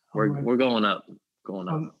 We're going up.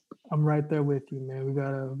 I'm right there with you,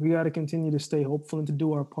 man. We gotta continue to stay hopeful and to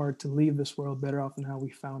do our part to leave this world better off than how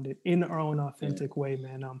we found it, in our own authentic way,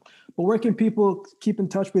 man. But where can people keep in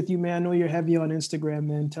touch with you, man? I know you're heavy on Instagram,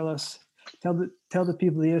 man. Tell the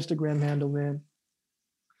people the Instagram handle, man.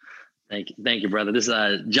 Thank you, brother. This is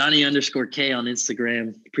Johnny_K on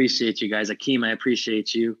Instagram. Appreciate you guys. Akeem, I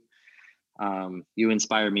appreciate you. You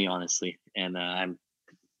inspire me, honestly, and I'm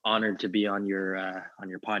honored to be on your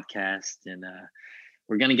podcast, and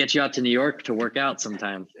we're gonna get you out to New York to work out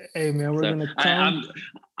sometime. Hey, man, we're gonna come.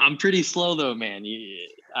 I'm pretty slow though, man.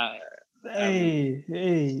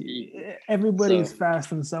 Everybody's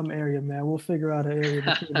fast in some area, man. We'll figure out an area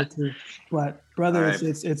between the two. But brother, right.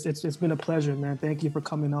 It's been a pleasure, man. Thank you for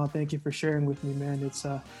coming on. Thank you for sharing with me, man. It's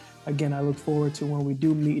again, I look forward to when we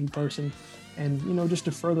do meet in person, and just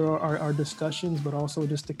to further our discussions, but also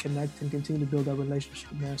just to connect and continue to build our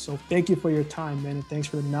relationship, man. So thank you for your time, man, and thanks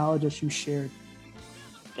for the knowledge that you shared.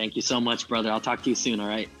 Thank you so much, brother. I'll talk to you soon. All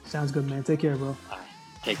right. Sounds good, man. Take care, bro. All right.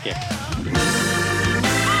 Take care.